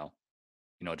with it now.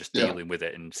 You know, just dealing with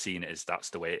it and seeing it as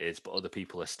that's the way it is. But other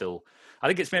people are still. I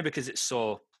think it's maybe because it's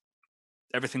so.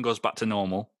 Everything goes back to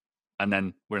normal, and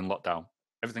then we're in lockdown.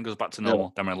 Everything goes back to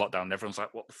normal, then we're in lockdown. And everyone's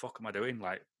like, "What the fuck am I doing?"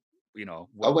 Like, you know.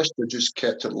 I wish they just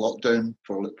kept it locked down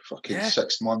for like fucking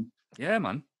 6 months. Yeah,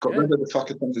 man. Got rid of the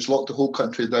fucking thing. Just locked the whole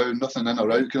country down. Nothing in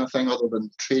or out kind of thing, other than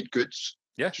trade goods.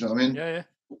 Yeah. Do you know what I mean?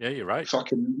 Yeah, you're right.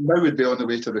 Fucking now would be on the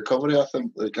way to recovery. I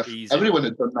think like if everyone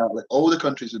had done that, like all the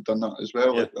countries had done that as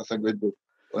well, like, I think we'd be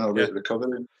on our way to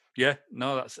recovery. Yeah,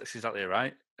 no, that's exactly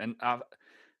right. And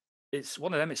it's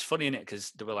one of them. It's funny, innit?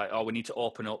 Because they were like, "Oh, we need to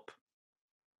open up,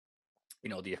 you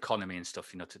know, the economy and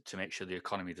stuff, you know, to make sure the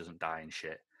economy doesn't die and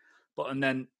shit." And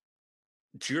then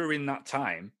during that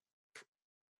time,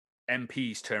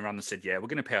 MPs turned around and said, "Yeah, we're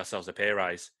going to pay ourselves a pay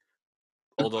rise,"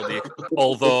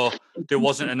 although there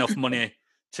wasn't enough money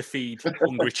to feed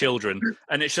hungry children,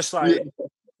 and it's just like,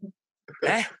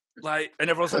 like, and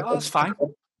everyone's like, "Oh, that's fine.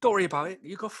 Don't worry about it.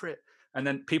 You go for it." And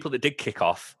then people that did kick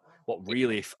off,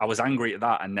 I was angry at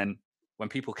that. And then when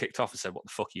people kicked off and said, "What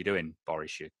the fuck are you doing,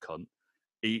 Boris, you cunt?"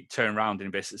 He turned around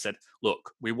and basically said,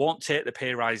 "Look, we won't take the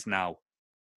pay rise now."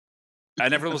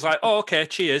 And everyone was like, "Oh, okay,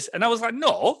 cheers." And I was like,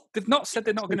 "No, they've not said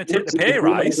they're not going to take the pay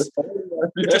rise.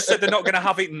 They just said they're not going to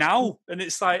have it now." And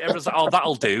it's like, everyone's like, "Oh,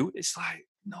 that'll do." It's like,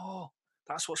 no,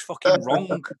 that's what's fucking wrong.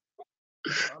 You know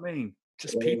what I mean?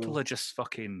 Just people are just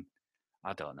fucking,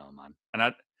 I don't know, man.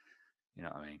 And you know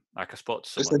what I mean? Like I spoke to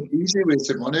someone. It's an easy way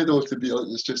to money, though, to be like,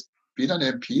 it's just being an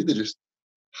MP, they just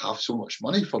have so much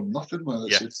money for nothing, man.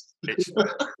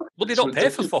 Well, they don't pay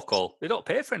for fuck all. They don't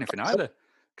pay for anything either.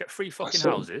 Get free fucking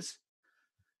houses.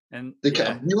 And they get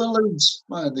a meal allowance,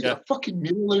 man. They get a fucking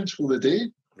meal allowance for the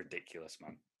day. Ridiculous,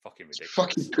 man. Fucking ridiculous. It's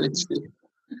fucking crazy.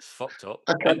 It's fucked up.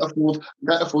 I can't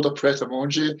afford a Pret a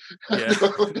Manger. Yeah,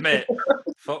 mate.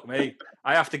 Fuck me.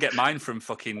 I have to get mine from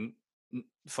fucking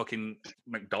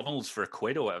McDonald's for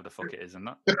 £1 or whatever the fuck it is, and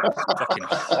that's fucking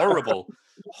horrible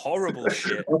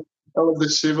shit. I love the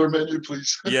saver menu,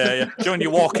 please. Yeah. Do you know when you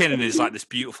walk in and it's like this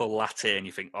beautiful latte, and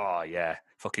you think, "Oh yeah,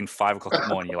 fucking 5 o'clock in the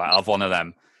morning." You're like, "I'll have one of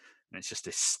them," and it's just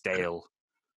this stale,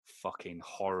 fucking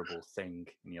horrible thing,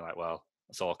 and you're like, "Well,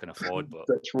 that's all I can afford." But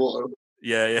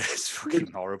yeah, it's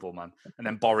fucking horrible, man. And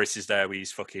then Boris is there with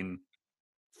his fucking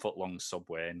foot-long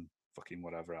Subway and fucking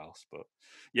whatever else. But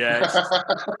yeah,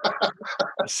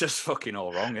 it's just fucking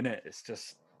all wrong, isn't it? It's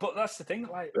just, but that's the thing.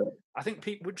 Like, I think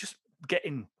people were just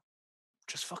getting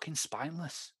just fucking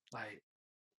spineless. Like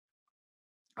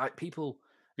people.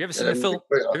 Have you ever seen the film?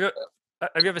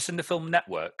 Have you ever seen the film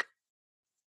Network?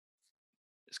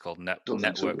 It's called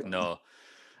Network. No.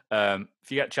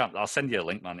 If you get a chance, I'll send you a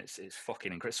link, man. It's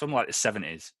fucking incredible. It's from like the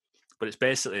 70s, but it's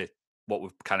basically what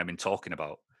we've kind of been talking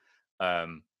about.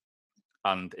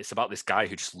 And it's about this guy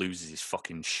who just loses his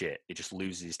fucking shit. He just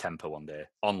loses his temper one day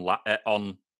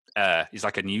on air. He's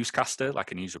like a newscaster,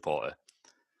 like a news reporter.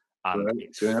 and Right,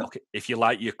 it's yeah. if you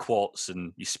like your quotes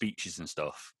and your speeches and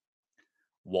stuff,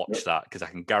 watch Yep. that, because I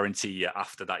can guarantee you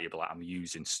after that you'll be like, I'm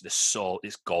using this, so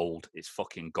it's gold, it's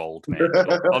fucking gold, mate.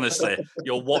 Honestly,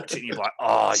 you'll watch it and you'll be like,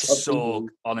 oh, it's so,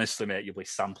 honestly, mate, you'll be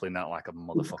sampling that like a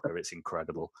motherfucker. It's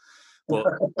incredible. But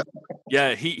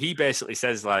yeah, he basically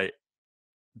says like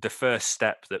the first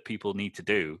step that people need to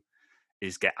do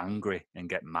is get angry and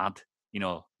get mad,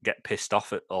 get pissed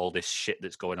off at all this shit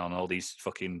that's going on, all these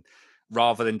fucking,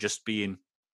 rather than just being,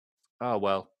 oh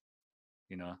well,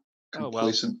 oh well,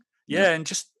 Complacent. yeah, and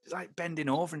just like bending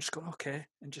over and just going, okay,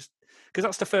 and just, because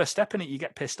that's the first step in it. You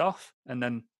get pissed off, and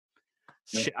then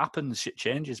shit happens, shit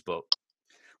changes, but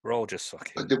we're all just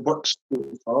fucking. But they work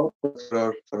so hard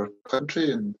for our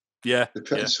country, and Yeah, they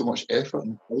put in so much effort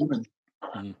and time,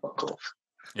 and fuck off.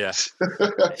 Yeah,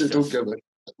 they don't give a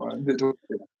shit, man. They don't.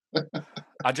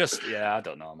 I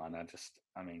don't know, man.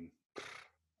 I mean,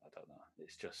 I don't know.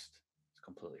 It's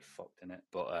completely fucked, in it.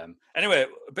 But anyway,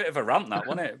 a bit of a rant, that,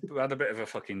 wasn't it? We had a bit of a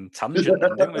fucking tangent,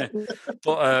 then, didn't we?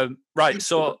 But right,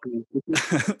 so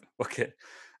okay.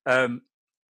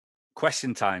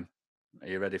 Question time. Are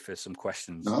you ready for some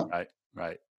questions? No.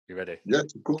 Right. You ready? Yeah,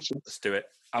 of course. Let's do it.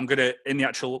 I'm gonna, in the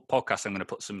actual podcast, I'm gonna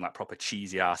put some like proper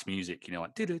cheesy ass music,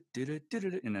 like do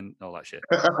and then all that shit.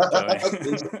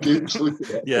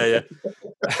 Yeah.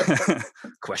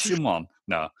 Question one.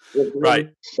 No.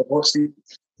 Right.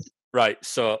 Right.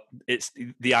 So it's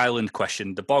the island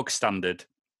question, the bog standard.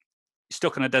 You're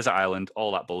stuck on a desert island,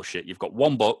 all that bullshit. You've got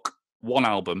one book, one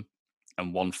album,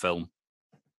 and one film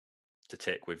to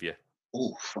take with you.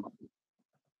 Oh, fuck.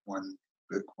 One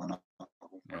book, one album.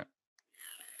 Yeah.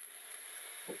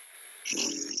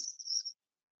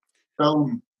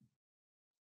 Film.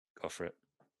 Go for it.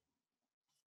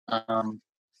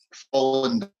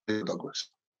 Fallen Douglas.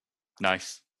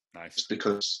 Nice. It's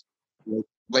because,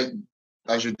 like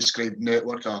as you described,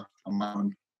 Network, I'm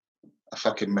on a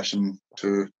fucking mission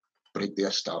to break the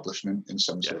establishment in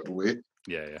some sort of way.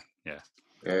 Yeah.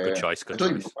 Good choice. I don't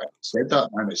even know why I said that,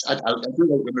 man. I do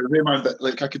like the movie, man, but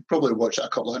like I could probably watch it a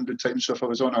couple of hundred times. So if I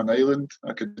was on an island,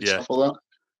 I could shuffle that.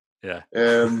 Yeah.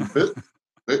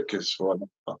 Book is what I'm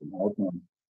fucking hard,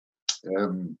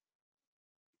 man.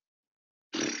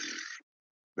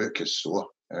 Book is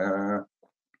so.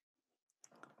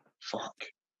 Fuck.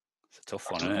 It's a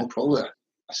tough one, isn't it? Probably a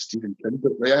Stephen King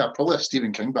book. Yeah, probably a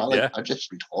Stephen King, but I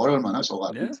just read horror, man. That's all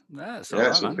I read. Yeah, that's all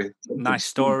right, man. Nice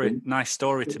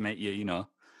story to make you,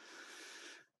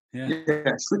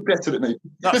 Yeah, sleep better at night.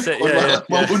 That's it.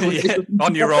 Yeah.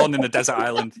 On your own in the desert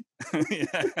island.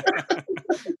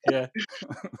 Yeah.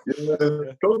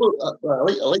 Probably.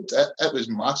 I liked it. It was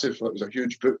massive. It was a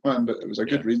huge book, man, but it was a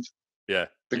good read. Yeah.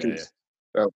 Because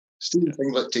Stephen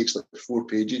King takes like 4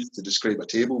 pages to describe a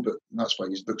table, but that's why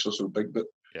his books are so big. But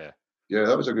yeah,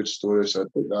 that was a good story. So I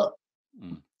think that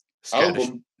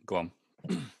album. Go on.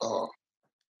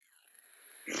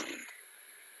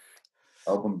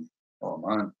 Album. Oh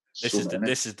man. This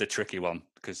is the tricky one,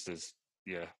 because there's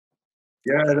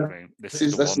this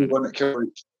is the one that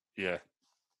kills. Yeah.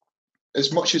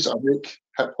 As much as I like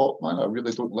hip hop, man, I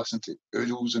really don't listen to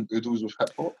oodles and oodles of hip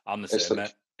hop. I'm the same,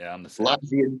 mate. Yeah, I'm the same.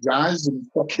 Latvian jazz and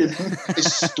fucking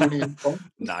Estonian funk.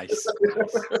 Nice,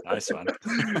 man.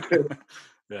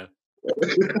 Yeah.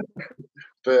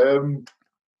 But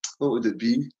what would it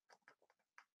be?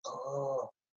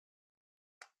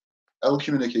 Ill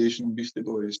Communication, Beastie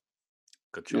Boys.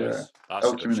 Good choice. Yeah. That's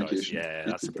a good choice. Yeah,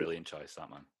 that's a brilliant choice, that,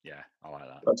 man. Yeah, I like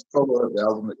that. That's probably the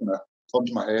album that kind of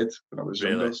turned my head when I was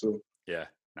younger. So yeah,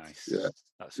 nice. Yeah,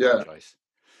 that's a good choice.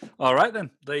 All right,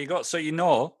 then. There you go. So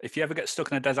if you ever get stuck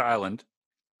on a desert island,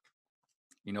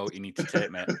 you know what you need to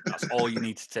take, mate. That's all you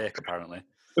need to take, apparently,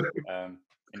 and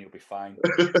you'll be fine.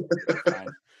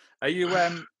 Are you?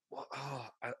 I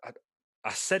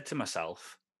said to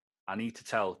myself, I need to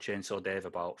tell Chainsaw Dave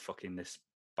about fucking this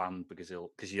band because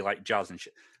you like jazz and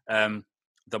shit.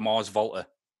 The Mars Volta.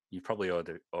 You probably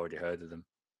already heard of them.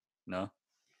 No?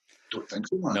 Don't think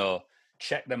so, man. No.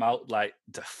 Check them out. Like,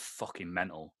 they're fucking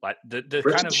mental. Like, they're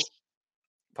kind of...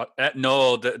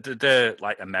 no, they're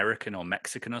like American or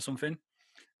Mexican or something.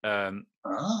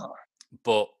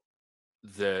 But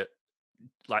the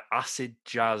like acid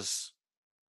jazz,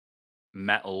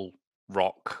 metal,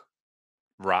 rock,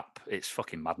 rap. It's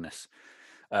fucking madness.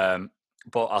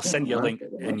 But I'll send you a link,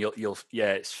 and you'll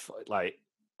it's like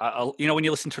I'll when you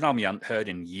listen to an album you haven't heard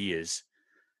in years,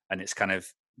 and it's kind of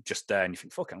just there, and you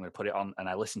think, fuck it, I'm going to put it on, and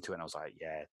I listened to it, and I was like,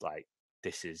 yeah, like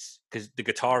this is, because the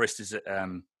guitarist is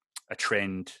a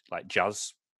trained like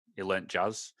jazz. He learnt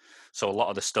jazz, so a lot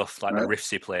of the stuff like the riffs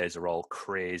he plays are all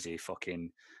crazy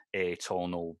fucking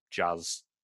atonal jazz,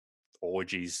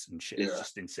 orgies and shit. Yeah. It's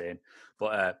just insane.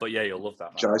 But yeah, you'll love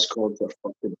that, man. Jazz chords are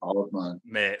fucking hard, man.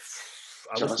 Mate,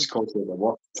 Jazz chords are the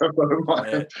worst.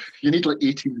 Man. You need like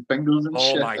 18 fingers and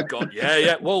shit. Oh my god,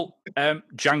 yeah. Well,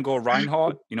 Django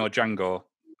Reinhardt, you know Django.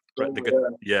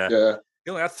 Yeah. He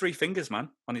only had 3 fingers, man,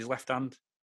 on his left hand.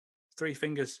 3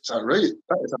 fingers. Is that right?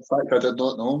 That is a fact I did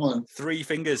not know, man. 3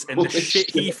 fingers. And the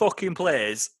shit he fucking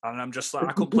plays, and I'm just like,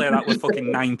 I could play that with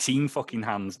fucking 19 fucking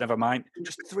hands, never mind.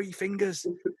 Just 3 fingers.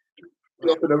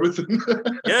 Dropping everything.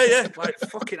 Yeah. Like,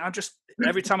 fucking,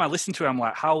 every time I listen to it, I'm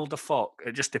like, how the fuck?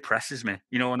 It just depresses me.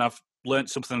 You know, when I've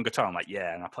learnt something on guitar, I'm like,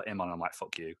 yeah, and I put him on, I'm like,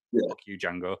 fuck you. Yeah. Fuck you,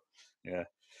 Django. Yeah.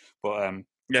 But,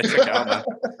 yeah, check it out, man.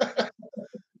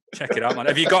 Check it out, man.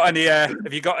 Have you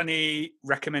got any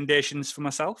recommendations for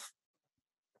myself?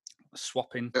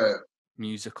 Swapping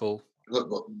musical.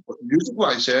 Look,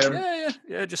 music-wise,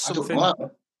 yeah, just something. I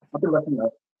don't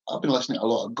know. I've been listening to a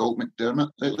lot of Galt McDermott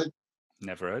lately.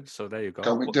 Never heard. So there you go.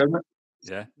 Galt McDermott.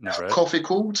 Yeah, never heard. Coffee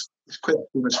Cold. It's quite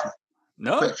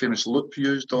a famous loop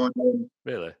used on.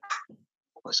 Really?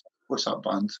 What's that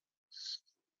band?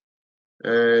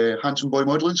 Handsome Boy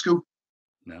Modelling School.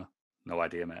 No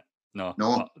idea, mate. No,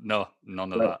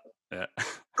 none of Right. that. Yeah.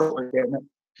 Galt McDermott.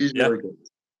 He's really good.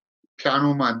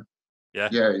 Piano man. Yeah,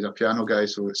 he's a piano guy,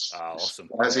 so it's awesome.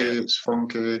 Jazzy, it's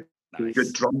funky. Nice.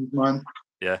 Good drums, man.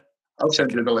 Yeah. I'll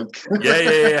send you the link.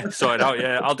 Yeah. Sort it out.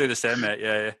 Yeah, I'll do the same, mate.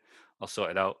 Yeah. I'll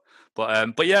sort it out.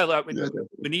 But yeah, like we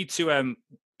need to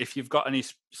if you've got any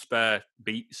spare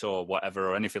beats or whatever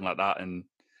or anything like that, and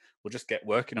we'll just get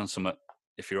working on something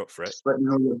if you're up for it. Just let me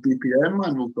know your BPM,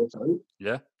 man. We'll put it out.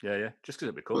 Yeah. Just because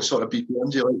it'd be cool. What sort of BPM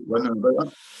do you like running about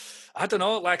that? I don't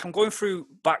know. Like, I'm going through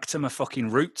back to my fucking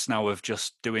roots now of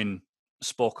just doing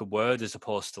spoken word as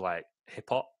opposed to like hip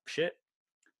hop shit.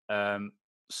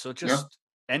 So just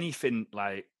anything.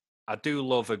 Like, I do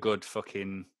love a good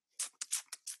 90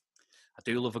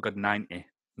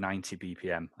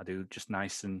 BPM. I do just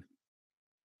nice and,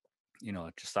 you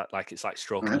know, just that, like, it's like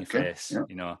stroking your face,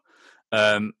 you know.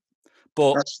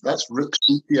 But that's Rook's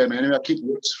BPM anyway. I keep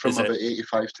Rook's from about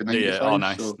 85 to 95. Yeah, oh,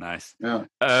 nice, so, nice.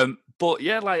 Yeah. But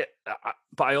yeah, like,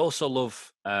 but I also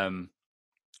love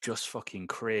just fucking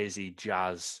crazy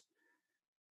jazz,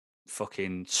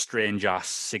 fucking strange ass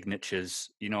signatures.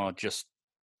 You know, just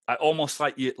almost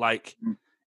like you like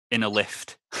in a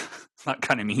lift, that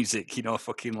kind of music. You know,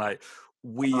 fucking like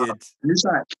weird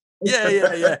music.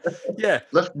 Yeah.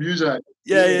 Lift music.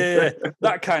 Yeah.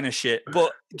 That kind of shit.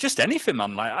 But just anything,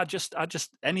 man. Like I just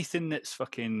anything that's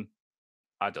fucking,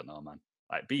 I don't know, man.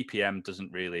 Like BPM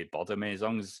doesn't really bother me as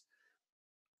long as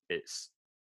it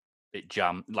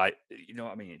jam. Like, you know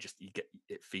what I mean?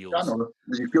 It feels. I know.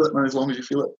 You feel it, man. As long as you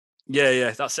feel it.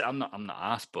 Yeah. That's it. I'm not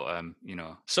arsed, but you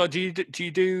know. So do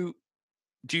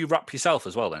you rap yourself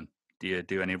as well then? Do you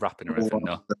do any rapping or anything?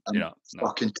 No, no.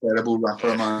 Fucking terrible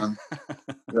rapper, man.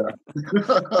 Yeah.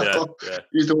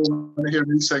 You don't want to hear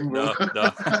me sing, bro.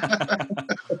 No.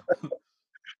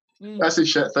 That's the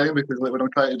shit thing, because like when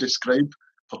I'm trying to describe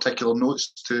particular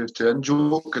notes to in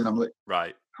joke, and I'm like,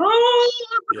 right.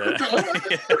 Yeah.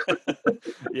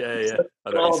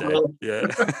 I know what you say.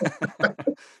 Yeah.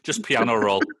 Just piano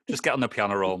roll. Just get on the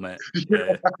piano roll, mate.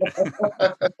 Yeah.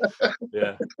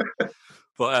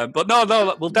 But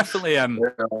no, we'll definitely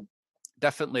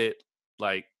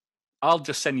like, I'll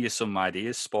just send you some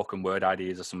ideas, spoken word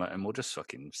ideas or something, and we'll just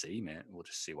fucking see, mate. We'll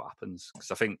just see what happens. Because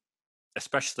I think,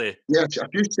 especially,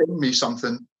 if you send me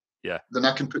something, then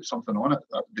I can put something on it.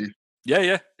 That'd be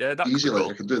that easily. Cool.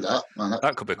 I could do that, man.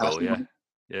 That could be cool.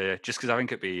 Yeah. Just because I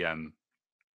think it'd be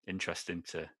interesting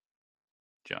to. Do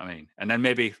you know what I mean? And then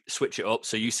maybe switch it up.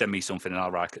 So you send me something, and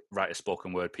I'll write a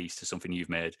spoken word piece to something you've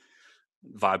made.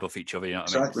 Vibe off each other, you know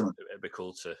what I mean? It'd be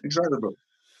cool to. Exactly, bro.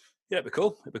 Yeah, it'd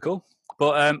be cool.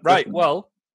 But right, well,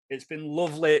 it's been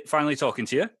lovely finally talking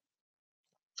to you.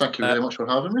 Thank you very much for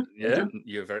having me. Yeah,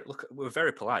 we're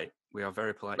very polite. We are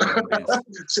very polite human beings.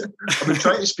 I've been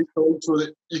trying to speak so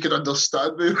that you can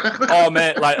understand me. Oh,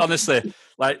 mate, like honestly,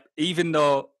 like even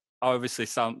though I obviously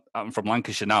I'm from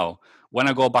Lancashire now, when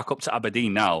I go back up to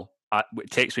Aberdeen now,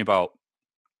 it takes me about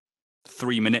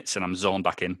 3 minutes and I'm zoned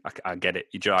back in. I get it.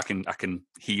 I can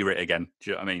hear it again.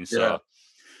 Do you know what I mean? So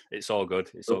it's all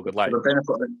good. It's all good. Like, for the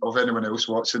benefit of anyone else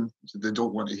watching, they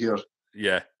don't want to hear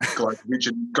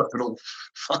Glaswegian guttural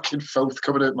fucking filth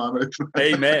coming out my mouth.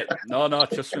 Hey mate, no,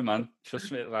 trust me, man.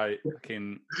 Trust me.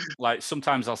 Like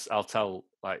sometimes I'll tell,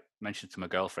 like, mention to my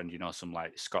girlfriend, you know, some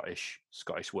like Scottish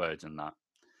words and that.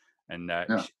 And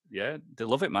they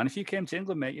love it, man. If you came to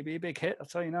England, mate, you'd be a big hit. I'll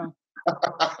tell you now.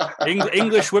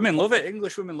 English women love it.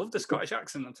 English women love the Scottish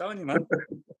accent. I'm telling you, man.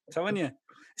 I'm telling you.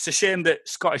 It's a shame that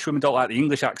Scottish women don't like the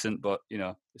English accent, but you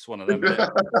know, it's one of them. Isn't it?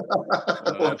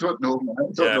 I don't know, man.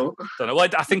 I don't know. Don't know. Well,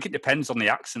 I think it depends on the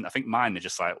accent. I think mine are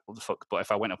just like, what the fuck? But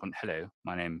if I went up and hello,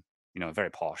 my name, you know, very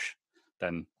posh,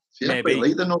 then See, maybe. I quite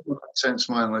like the northern accents,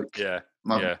 man. Like,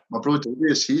 my bro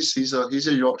Darius, he's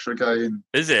a Yorkshire guy, and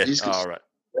is he? He's got, right.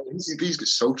 He's got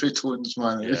sultry tones,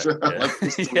 man.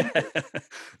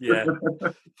 Yeah.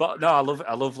 But no,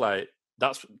 I love like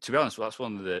that's, to be honest, that's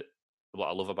one of what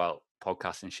I love about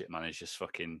podcasting shit, man, is just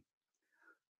fucking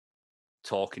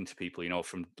talking to people, you know,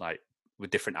 from like with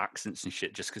different accents and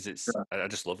shit, just because it's I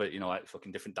just love it, you know, like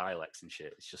fucking different dialects and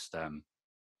shit. It's just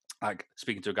like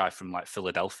speaking to a guy from like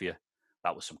Philadelphia,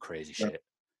 that was some crazy shit,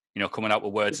 you know, coming out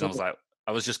with words, and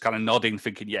I was just kind of nodding,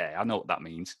 thinking, yeah, I know what that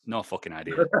means. No fucking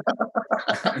idea. You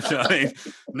know what I mean?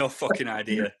 No fucking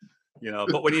idea. You know,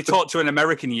 but when you talk to an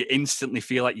American, you instantly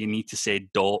feel like you need to say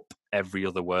dope every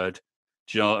other word.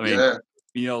 Do you know what I mean? Yeah.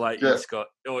 You know, like you just got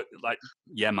like,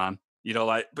 yeah, man. You know,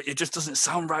 like, but it just doesn't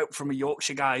sound right from a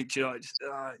Yorkshire guy. Do you know? Just,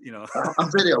 you know.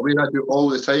 I'm very aware. I do all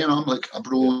the time. I'm like a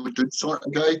bro dude sort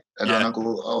of guy, and then I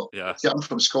go, "Oh, yeah, I'm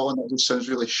from Scotland. That just sounds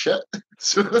really shit."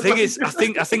 The thing is, I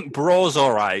think bro's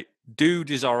all right,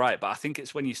 dude is all right, but I think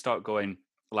it's when you start going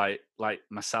like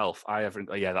myself. I haven't.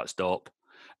 Oh, yeah, that's dope.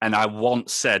 And I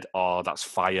once said, "Oh, that's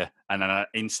fire," and then I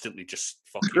instantly just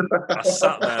fucking. I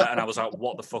sat there and I was like,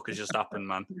 "What the fuck has just happened,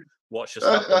 man? What's just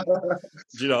happened?"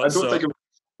 Do you know? I don't think I've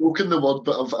spoken the word,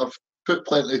 but I've put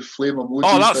plenty of flame emojis.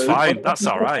 Oh, that's fine. That's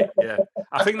all right. Yeah,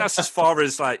 I think that's as far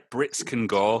as like Brits can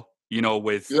go. You know,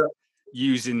 with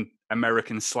using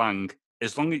American slang,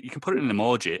 as long as you can put it in an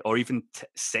emoji or even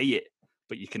say it.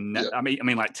 But you can, I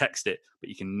mean, like text it, but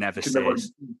you can never say it.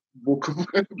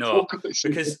 No,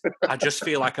 because I just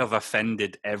feel like I've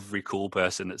offended every cool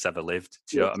person that's ever lived.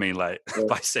 Do you know what I mean? Like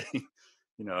by saying,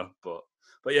 you know, but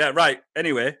yeah, right.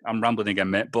 Anyway, I'm rambling again,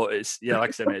 mate. But it's like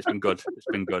I said, mate, it's been good. It's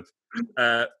been good.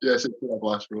 Yes, it's been a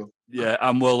blast, bro. Yeah,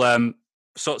 and we'll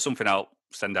sort something out,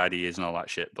 send ideas and all that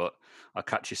shit. But I'll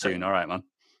catch you soon. All right, man.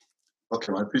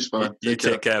 Okay, man. Peace, man. You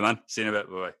take care, man. See you in a bit.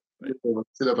 Bye. See you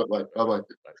in a bit, bye. Bye.